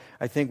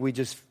 I think we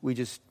just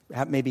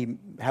maybe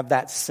have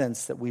that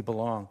sense that we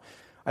belong.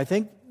 I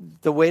think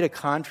the way to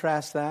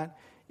contrast that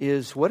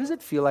is, what does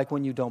it feel like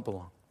when you don't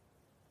belong?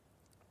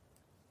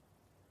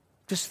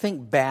 Just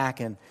think back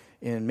in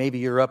maybe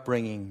your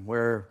upbringing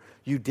where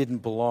you didn't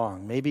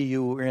belong. Maybe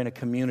you were in a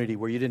community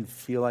where you didn't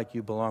feel like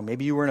you belonged.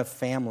 Maybe you were in a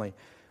family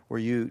where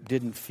you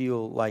didn't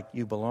feel like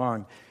you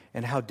belonged.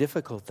 And how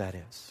difficult that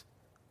is.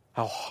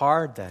 How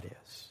hard that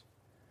is.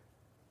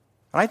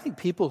 And I think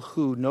people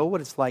who know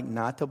what it's like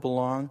not to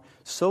belong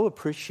so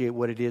appreciate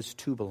what it is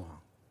to belong.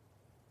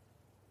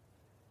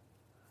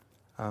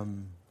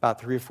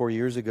 About 3 or 4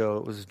 years ago,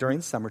 it was during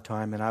the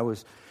summertime, and I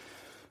was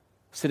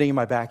sitting in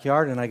my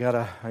backyard, and I got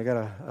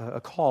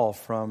a call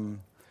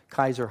from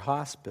Kaiser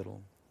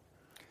Hospital.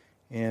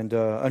 And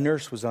a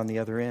nurse was on the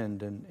other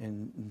end,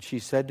 and she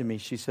said to me,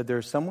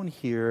 "There's someone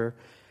here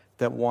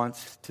that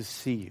wants to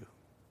see you."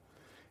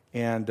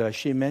 And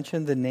she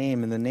mentioned the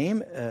name, and the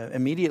name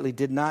immediately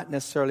did not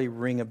necessarily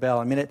ring a bell.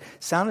 I mean, it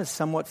sounded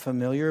somewhat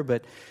familiar,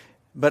 but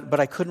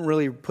I couldn't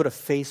really put a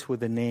face with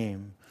the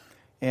name.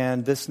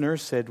 And this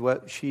nurse said,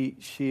 "Well, she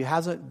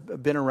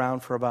hasn't been around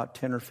for about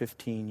 10 or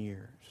 15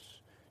 years.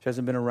 She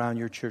hasn't been around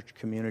your church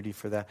community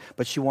for that,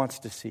 but she wants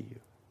to see you."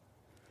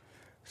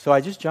 So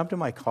I just jumped in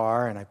my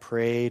car and I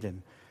prayed,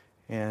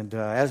 and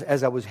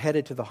as I was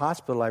headed to the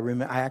hospital, I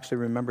actually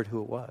remembered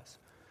who it was.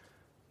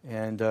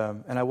 And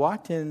I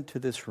walked into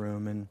this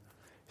room, and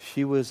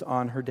she was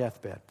on her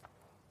deathbed.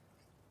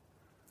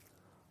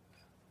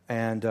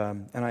 And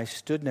I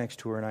stood next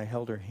to her, and I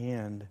held her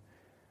hand.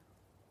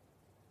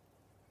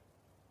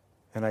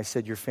 And I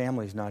said, "Your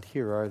family's not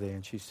here, are they?"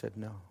 And she said,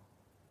 "No."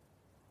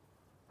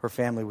 her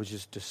family was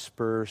just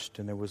dispersed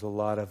and there was a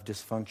lot of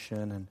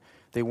dysfunction and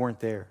they weren't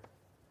there.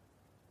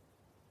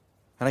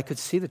 And I could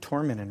see the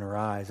torment in her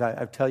eyes.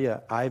 I tell you,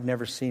 I've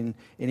never seen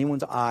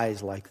anyone's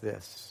eyes like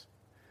this.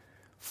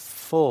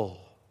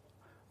 Full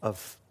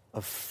of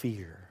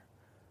fear,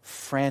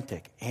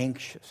 frantic,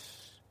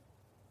 anxious.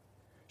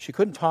 She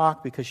couldn't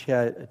talk because she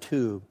had a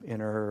tube in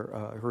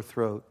her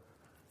throat.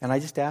 And I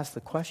just asked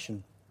the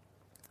question.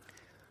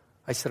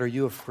 I said, are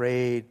you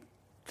afraid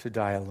to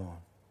die alone,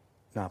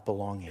 not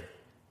belonging?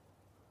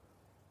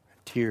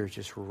 Tears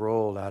just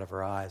rolled out of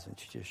her eyes and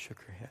she just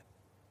shook her head.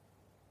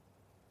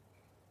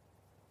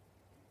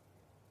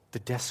 The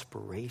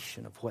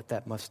desperation of what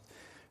that must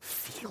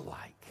feel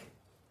like.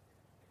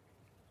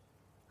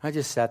 I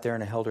just sat there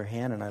and I held her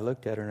hand and I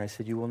looked at her and I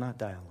said, you will not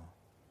die alone.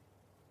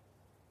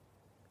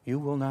 You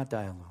will not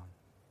die alone.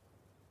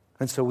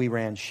 And so we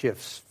ran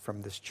shifts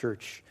from this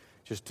church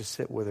just to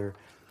sit with her,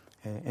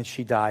 and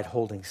she died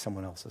holding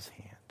someone else's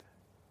hand.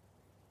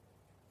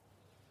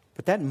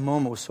 But that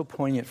moment was so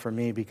poignant for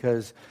me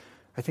because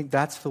I think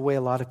that's the way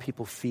a lot of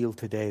people feel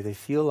today. They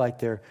feel like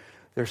they're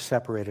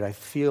separated.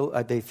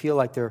 They feel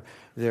like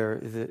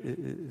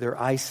they're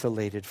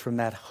isolated from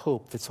that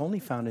hope that's only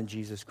found in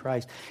Jesus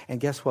Christ. And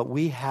guess what?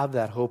 We have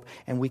that hope,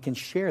 and we can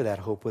share that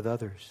hope with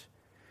others.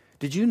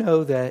 Did you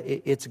know that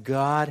it's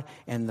God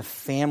and the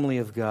family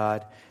of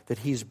God that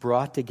He's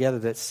brought together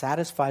that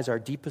satisfies our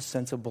deepest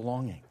sense of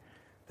belonging?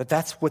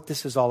 That's what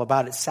this is all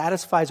about. It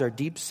satisfies our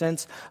deep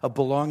sense of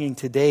belonging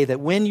today, that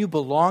when you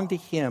belong to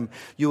Him,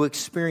 you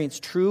experience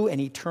true and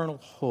eternal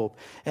hope.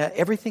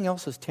 Everything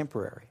else is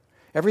temporary.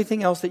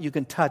 Everything else that you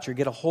can touch or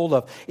get a hold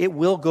of, it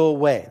will go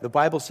away. The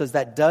Bible says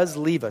that does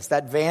leave us,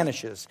 that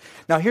vanishes.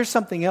 Now here's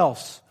something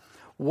else.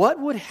 What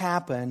would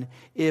happen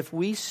if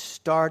we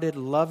started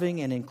loving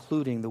and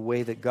including the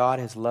way that God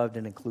has loved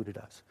and included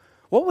us?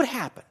 What would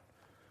happen?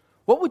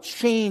 What would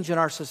change in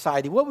our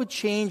society? What would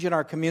change in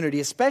our community,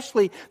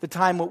 especially the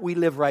time what we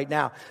live right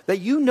now? That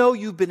you know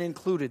you've been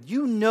included.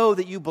 You know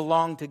that you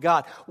belong to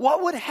God.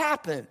 What would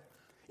happen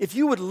if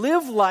you would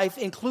live life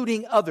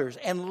including others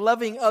and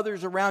loving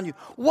others around you?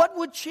 What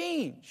would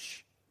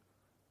change?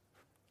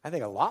 I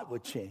think a lot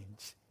would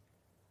change.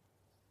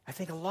 I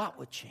think a lot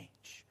would change.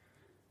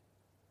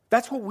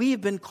 That's what we've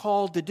been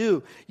called to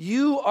do.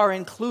 You are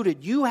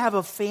included. You have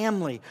a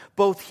family,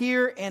 both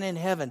here and in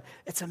heaven.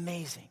 It's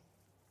amazing.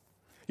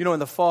 You know, in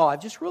the fall,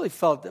 I've just really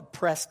felt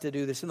pressed to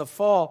do this. In the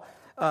fall,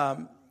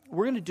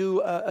 we're going to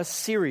do a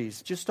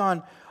series just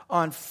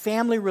on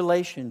family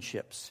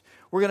relationships.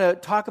 We're going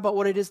to talk about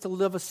what it is to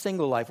live a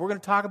single life. We're going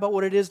to talk about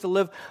what it is to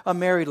live a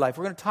married life.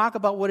 We're going to talk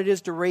about what it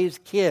is to raise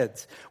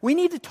kids. We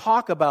need to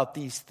talk about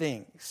these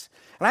things.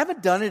 And I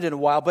haven't done it in a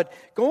while, but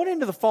going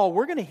into the fall,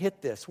 we're going to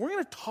hit this. We're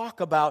going to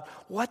talk about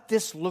what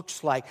this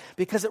looks like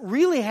because it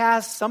really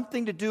has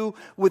something to do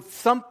with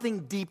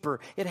something deeper.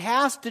 It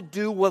has to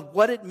do with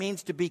what it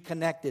means to be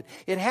connected.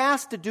 It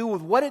has to do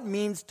with what it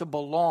means to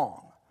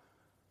belong.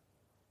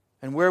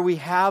 And where we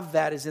have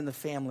that is in the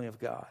family of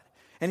God.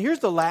 And here's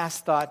the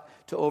last thought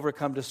to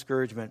overcome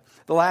discouragement.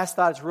 The last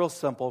thought is real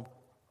simple.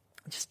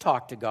 Just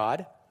talk to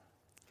God.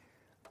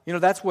 You know,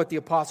 that's what the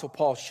Apostle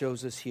Paul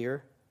shows us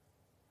here.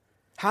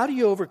 How do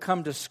you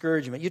overcome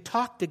discouragement? You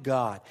talk to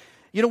God.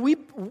 You know,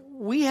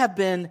 we have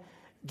been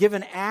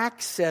given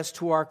access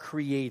to our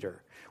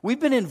Creator. We've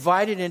been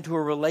invited into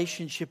a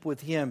relationship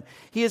with Him.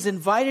 He has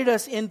invited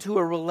us into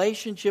a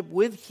relationship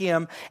with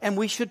Him, and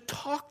we should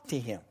talk to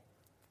Him.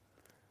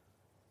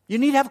 You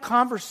need to have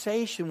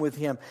conversation with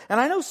Him. And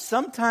I know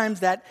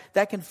sometimes that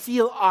can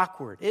feel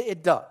awkward.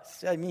 It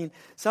does. I mean,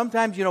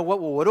 sometimes, you know,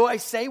 what do I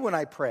say when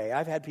I pray?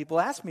 I've had people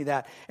ask me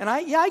that. And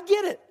I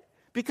get it.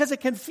 Because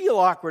it can feel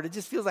awkward. It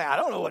just feels like, I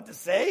don't know what to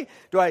say.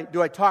 Do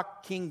I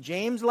talk King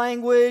James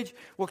language?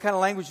 What kind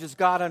of language does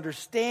God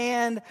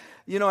understand?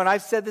 You know, and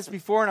I've said this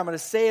before, and I'm going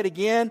to say it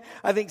again.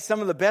 I think some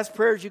of the best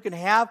prayers you can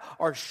have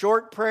are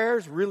short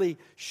prayers, really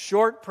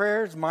short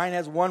prayers. Mine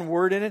has one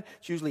word in it.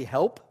 It's usually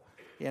help.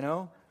 You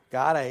know,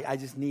 God, I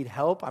just need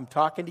help. I'm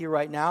talking to you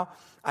right now.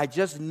 I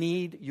just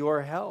need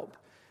your help.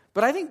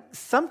 But I think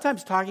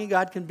sometimes talking to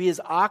God can be as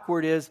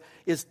awkward as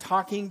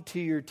talking to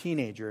your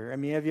teenager. I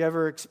mean, have you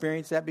ever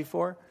experienced that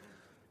before?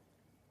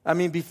 I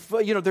mean,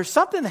 there's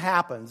something that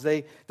happens.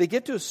 They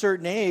get to a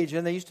certain age,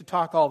 and they used to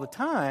talk all the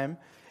time,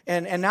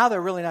 and now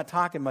they're really not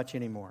talking much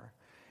anymore.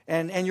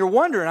 And you're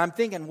wondering, I'm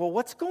thinking, well,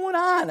 what's going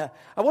on?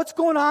 What's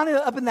going on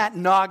up in that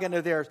noggin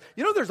of theirs?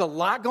 You know, there's a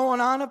lot going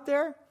on up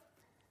there.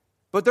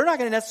 But they're not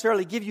going to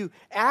necessarily give you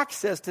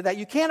access to that.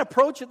 You can't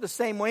approach it the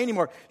same way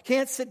anymore. You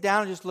can't sit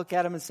down and just look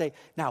at them and say,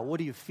 now, what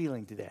are you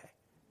feeling today?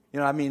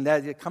 You know, I mean,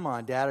 come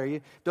on,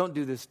 Dad, don't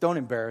do this. Don't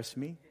embarrass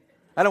me.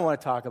 I don't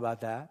want to talk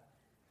about that.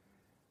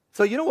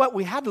 So you know what?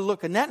 We had to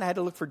look, Annette and I had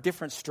to look for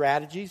different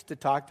strategies to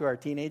talk to our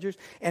teenagers.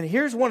 And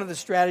here's one of the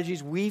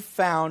strategies we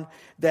found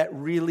that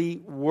really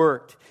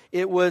worked.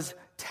 It was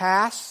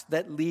tasks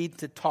that lead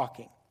to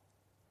talking.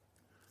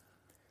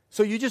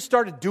 So you just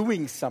started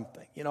doing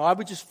something. You know, I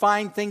would just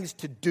find things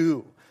to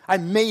do. I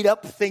made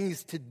up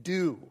things to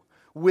do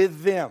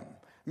with them.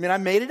 I mean, I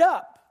made it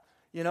up.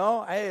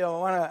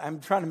 I'm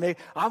trying to make,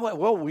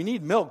 well, we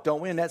need milk,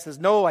 don't we? And Annette says,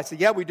 no. I said,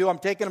 yeah, we do. I'm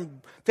taking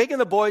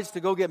the boys to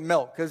go get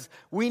milk because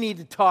we need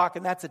to talk,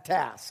 and that's a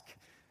task.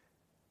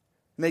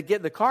 And they get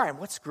in the car, and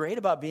what's great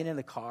about being in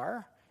the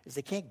car is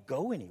they can't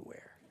go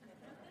anywhere.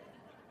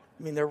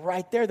 I mean, they're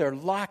right there. They're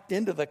locked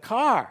into the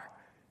car.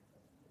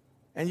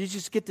 And you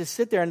just get to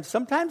sit there, and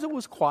sometimes it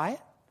was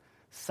quiet,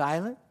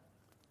 silent.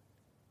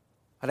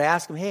 I'd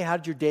ask them, hey, how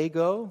did your day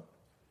go?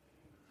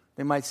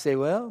 They might say,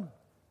 well,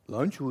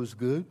 lunch was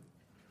good.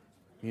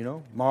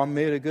 Mom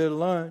made a good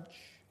lunch.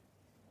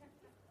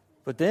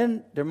 But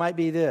then there might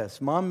be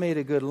this. Mom made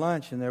a good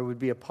lunch, and there would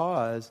be a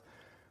pause,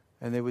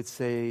 and they would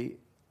say,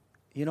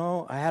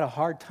 I had a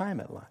hard time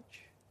at lunch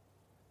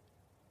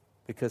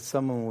because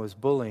someone was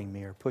bullying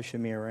me or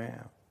pushing me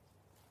around.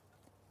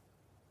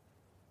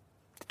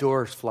 The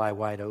doors fly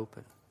wide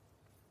open.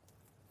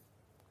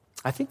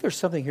 I think there's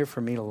something here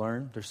for me to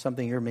learn. There's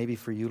something here maybe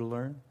for you to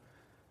learn.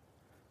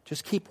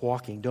 Just keep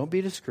walking. Don't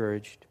be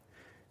discouraged.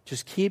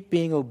 Just keep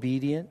being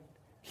obedient.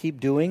 Keep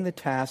doing the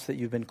tasks that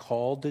you've been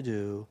called to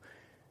do,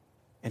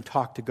 and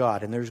talk to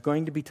God. And there's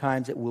going to be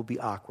times it will be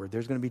awkward.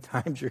 There's going to be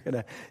times you're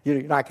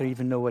not going to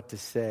even know what to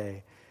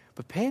say.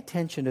 But pay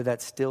attention to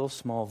that still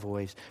small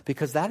voice,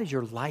 because that is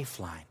your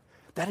lifeline.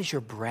 That is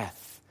your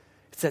breath.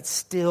 It's that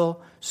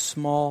still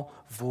small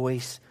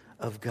voice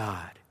of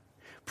God.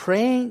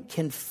 Praying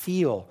can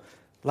feel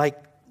like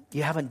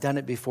you haven't done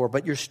it before,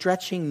 but you're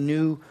stretching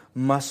new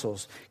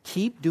muscles.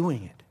 Keep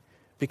doing it,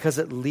 because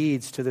it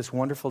leads to this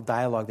wonderful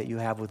dialogue that you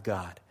have with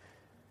God.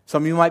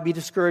 Some of you might be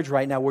discouraged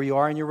right now where you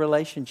are in your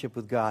relationship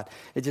with God.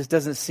 It just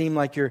doesn't seem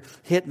like you're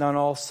hitting on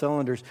all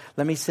cylinders.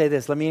 Let me say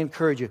this. Let me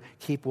encourage you.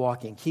 Keep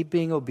walking. Keep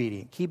being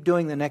obedient. Keep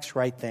doing the next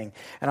right thing.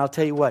 And I'll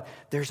tell you what,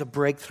 there's a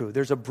breakthrough.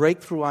 There's a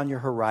breakthrough on your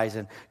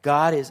horizon.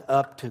 God is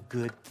up to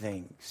good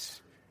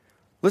things.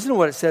 Listen to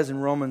what it says in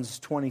Romans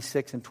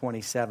 26 and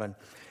 27.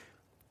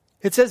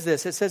 It says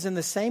this. It says, in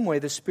the same way,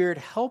 the Spirit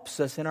helps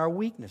us in our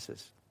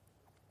weaknesses.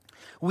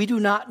 We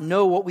do not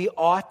know what we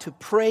ought to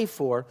pray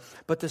for,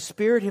 but the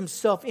Spirit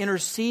Himself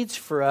intercedes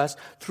for us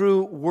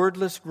through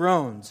wordless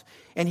groans.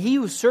 And He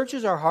who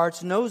searches our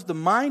hearts knows the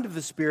mind of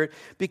the Spirit,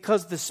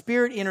 because the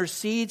Spirit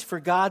intercedes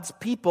for God's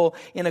people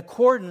in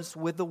accordance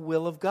with the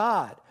will of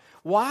God.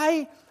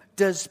 Why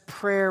does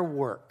prayer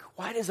work?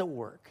 Why does it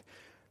work?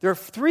 There are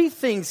three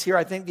things here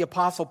I think the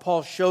Apostle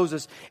Paul shows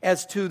us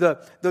as to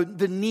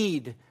the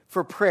need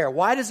for prayer.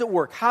 Why does it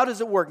work? How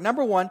does it work?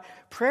 Number one,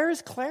 prayer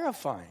is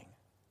clarifying.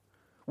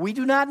 We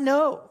do not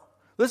know.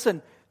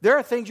 Listen, there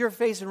are things you're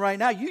facing right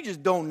now you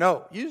just don't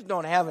know. You just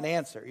don't have an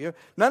answer.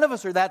 None of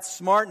us are that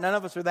smart. None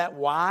of us are that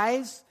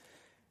wise.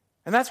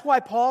 And that's why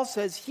Paul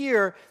says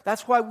here,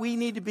 that's why we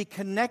need to be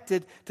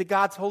connected to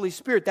God's Holy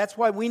Spirit. That's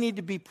why we need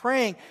to be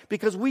praying,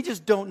 because we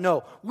just don't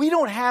know. We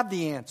don't have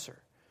the answer.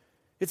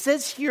 It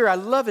says here, I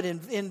love it,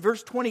 in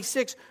verse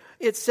 26,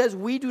 it says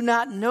we do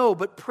not know,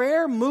 but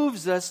prayer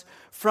moves us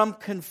from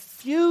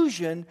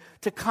confusion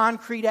to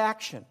concrete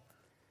action.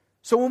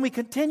 So when we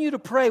continue to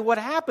pray, what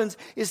happens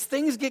is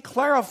things get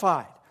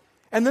clarified.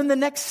 And then the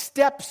next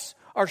steps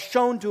are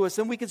shown to us,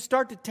 and we can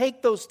start to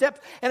take those steps.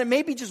 And it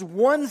may be just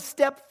one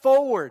step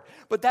forward,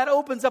 but that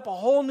opens up a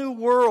whole new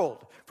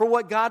world for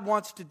what God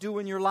wants to do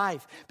in your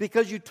life.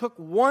 Because you took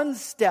one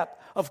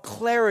step of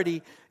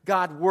clarity,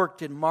 God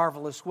worked in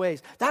marvelous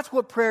ways. That's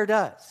what prayer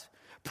does.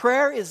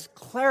 Prayer is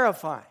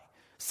clarifying.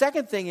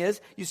 Second thing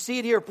is, you see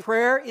it here,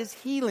 prayer is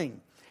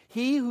healing.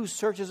 He who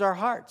searches our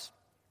hearts.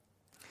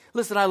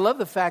 Listen, I love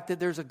the fact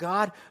that there's a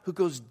God who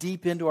goes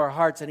deep into our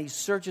hearts, and He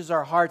searches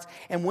our hearts.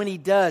 And when He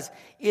does,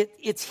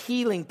 it's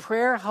healing.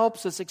 Prayer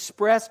helps us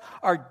express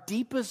our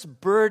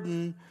deepest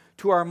burden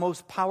to our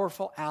most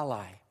powerful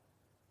ally.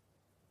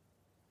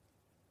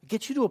 It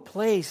gets you to a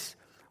place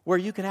where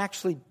you can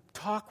actually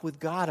talk with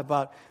God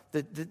about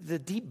the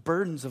deep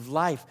burdens of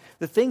life,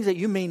 the things that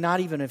you may not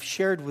even have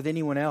shared with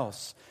anyone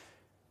else.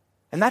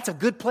 And that's a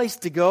good place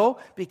to go,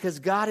 because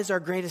God is our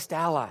greatest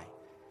ally.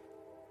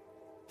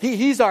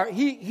 He's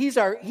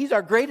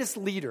our greatest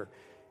leader.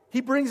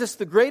 He brings us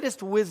the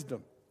greatest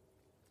wisdom.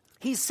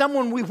 He's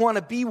someone we want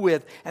to be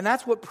with. And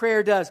that's what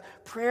prayer does.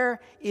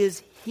 Prayer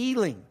is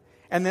healing.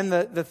 And then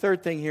the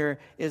third thing here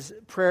is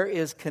prayer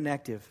is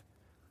connective.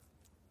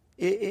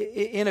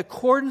 In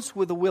accordance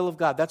with the will of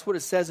God. That's what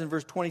it says in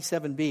verse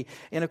 27b.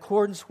 In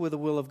accordance with the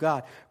will of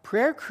God.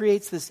 Prayer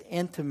creates this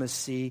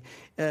intimacy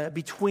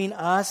between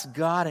us,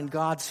 God, and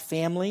God's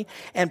family.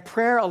 And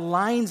prayer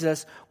aligns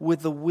us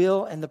with the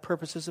will and the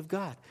purposes of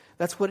God.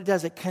 That's what it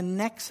does. It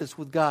connects us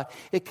with God.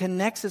 It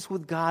connects us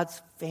with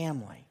God's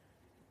family.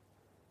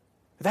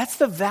 That's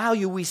the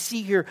value we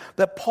see here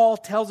that Paul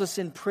tells us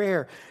in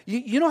prayer.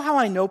 You know how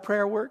I know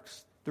prayer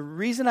works? The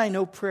reason I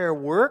know prayer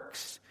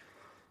works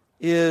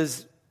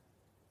is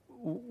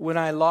when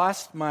I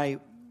lost my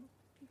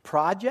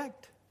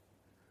project,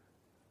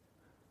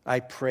 I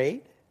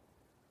prayed,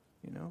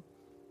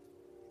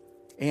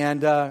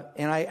 and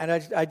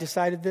I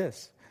decided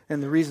this.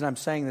 And the reason I'm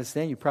saying this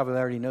then, you probably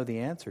already know the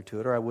answer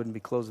to it, or I wouldn't be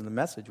closing the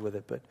message with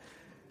it. But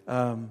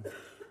I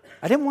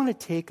didn't want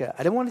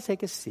to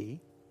take a C.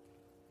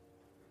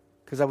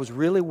 because I was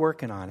really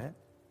working on it.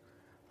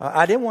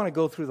 I didn't want to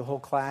go through the whole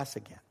class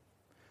again.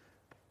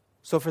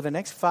 So for the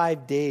next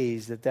 5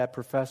 days that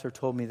professor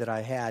told me that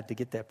I had to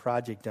get that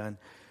project done,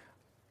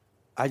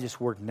 I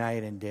just worked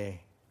night and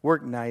day.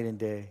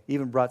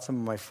 Even brought some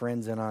of my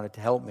friends in on it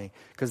to help me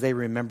because they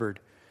remembered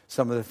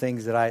some of the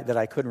things that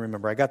I couldn't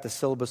remember. I got the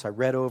syllabus, I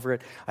read over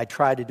it, I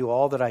tried to do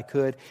all that I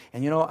could,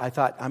 and I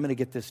thought, I'm going to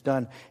get this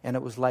done. And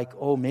it was like,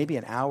 maybe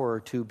an hour or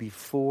two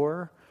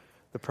before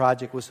the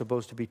project was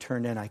supposed to be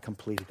turned in, I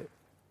completed it.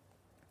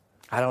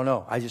 I don't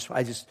know. I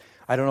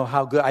don't know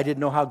how good. I didn't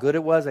know how good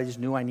it was. I just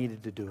knew I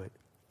needed to do it.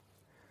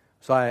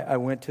 So I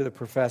went to the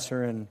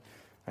professor and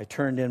I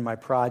turned in my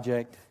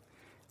project.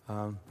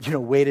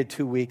 Waited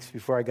 2 weeks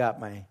before I got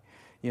my,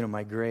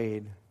 my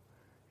grade,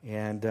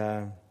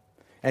 and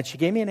she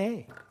gave me an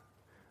A.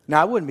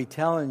 Now I wouldn't be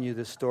telling you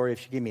this story if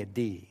she gave me a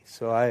D.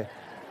 So I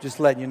just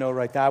letting you know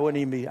right now. I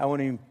wouldn't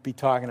even be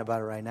talking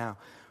about it right now.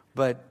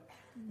 But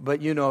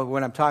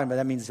when I'm talking about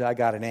that means I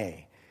got an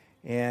A,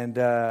 and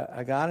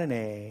I got an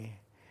A.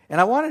 And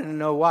I wanted to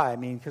know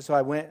why. So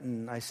I went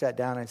and I sat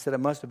down and I said it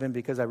must have been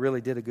because I really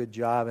did a good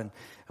job and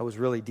I was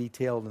really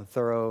detailed and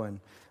thorough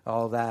and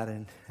all that.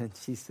 And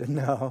she said,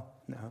 no,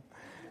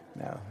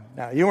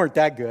 you weren't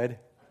that good,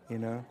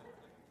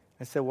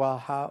 I said,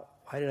 well,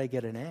 why did I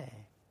get an A?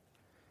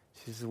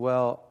 She says,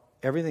 well,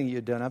 everything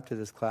you'd done up to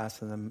this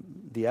class and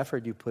the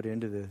effort you put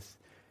into this,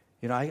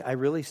 I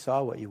really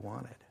saw what you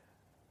wanted.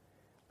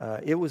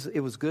 It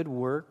was good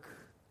work,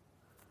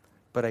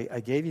 but I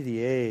gave you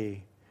the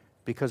A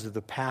because of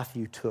the path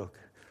you took.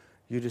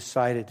 You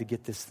decided to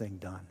get this thing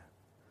done.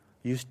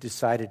 You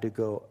decided to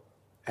go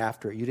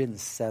after it. You didn't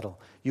settle.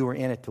 You were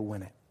in it to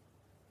win it.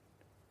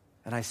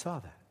 And I saw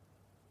that.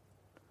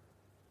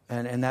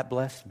 And that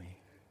blessed me.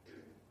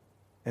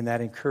 And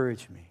that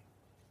encouraged me.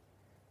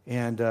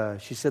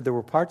 And she said there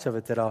were parts of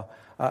it that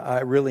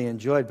I really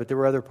enjoyed, but there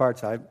were other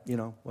parts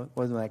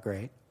wasn't that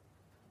great.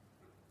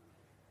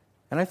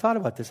 And I thought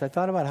about this. I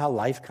thought about how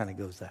life kind of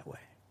goes that way.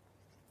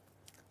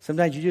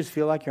 Sometimes you just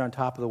feel like you're on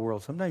top of the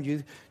world. Sometimes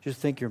you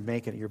just think you're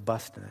making it, you're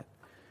busting it.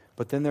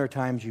 But then there are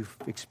times you've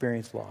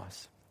experienced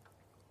loss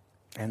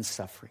and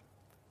suffering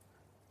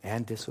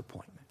and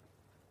disappointment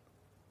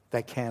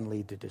that can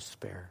lead to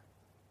despair.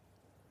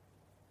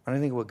 And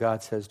I think what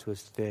God says to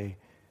us today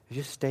is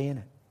just stay in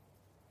it.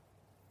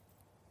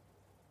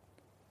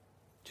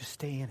 Just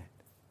stay in it.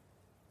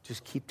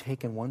 Just keep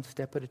taking one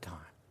step at a time.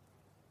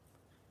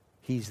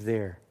 He's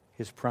there.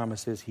 His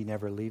promise is He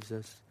never leaves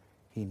us.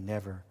 He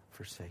never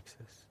forsakes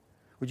us.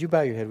 Would you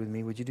bow your head with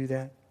me? Would you do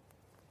that?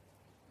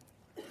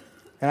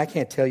 And I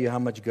can't tell you how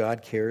much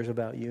God cares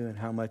about you and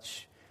how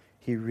much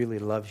He really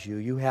loves you.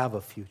 You have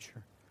a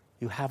future.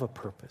 You have a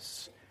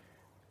purpose.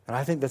 And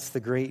I think that's the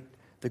great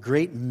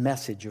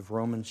message of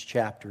Romans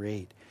chapter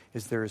 8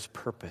 is there is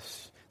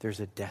purpose. There's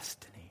a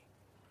destiny.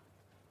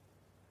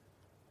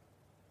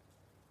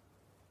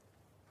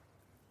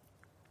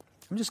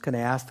 I'm just going to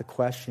ask the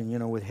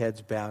question, with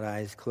heads bowed,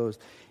 eyes closed.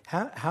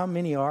 How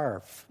many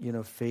are,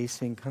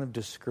 facing kind of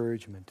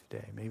discouragement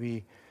today?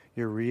 Maybe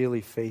you're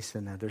really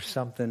facing that. There's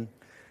something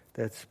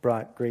that's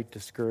brought great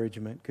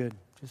discouragement. Good.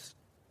 Just,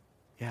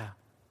 yeah.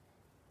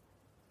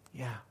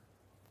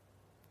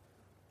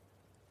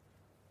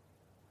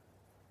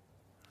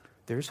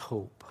 There's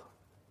hope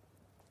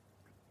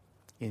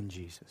in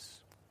Jesus.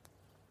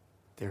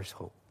 There's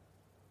hope.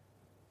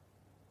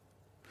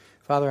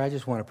 Father, I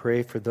just want to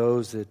pray for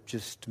those that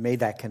just made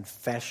that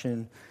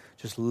confession,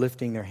 just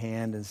lifting their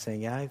hand and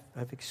saying, yeah,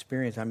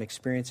 I'm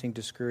experiencing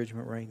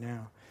discouragement right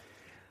now.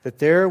 That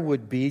there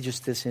would be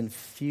just this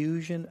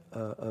infusion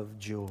of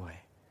joy.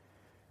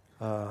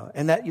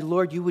 And that,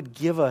 Lord, you would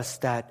give us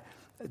that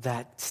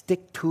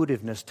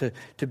stick-to-itiveness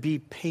to be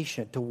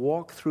patient, to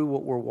walk through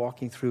what we're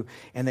walking through,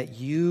 and that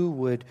you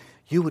would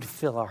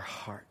fill our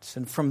hearts.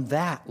 And from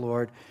that,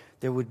 Lord,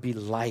 there would be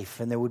life,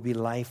 and there would be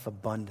life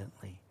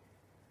abundantly.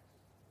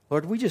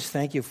 Lord, we just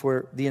thank you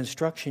for the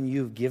instruction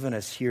you've given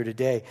us here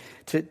today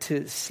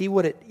to see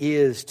what it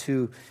is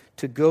to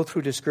go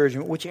through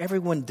discouragement, which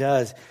everyone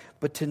does,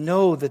 but to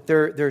know that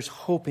there's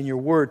hope in your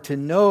word, to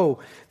know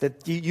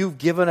that you've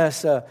given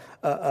us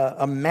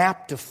a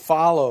map to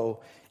follow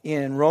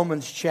in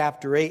Romans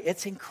chapter 8.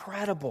 It's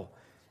incredible.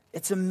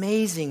 It's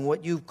amazing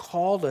what you've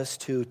called us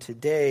to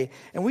today,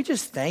 and we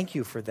just thank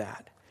you for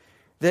that.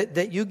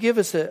 That you give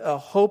us a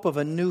hope of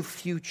a new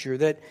future,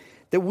 that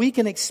we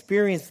can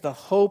experience the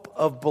hope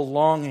of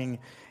belonging.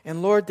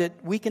 And Lord, that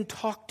we can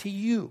talk to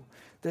you,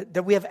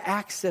 that we have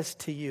access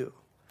to you.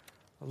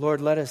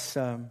 Lord, let us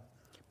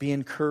be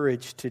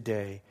encouraged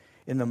today.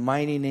 In the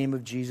mighty name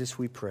of Jesus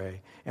we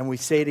pray. And we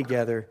say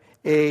together,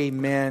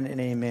 amen and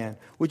amen.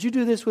 Would you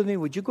do this with me?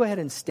 Would you go ahead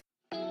and stand?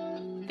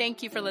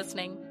 Thank you for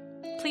listening.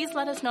 Please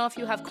let us know if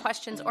you have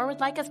questions or would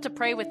like us to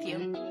pray with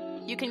you.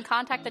 You can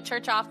contact the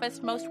church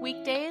office most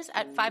weekdays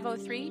at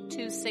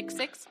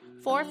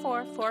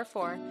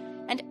 503-266-4444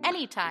 and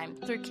anytime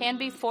through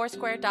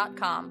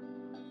canbyfoursquare.com.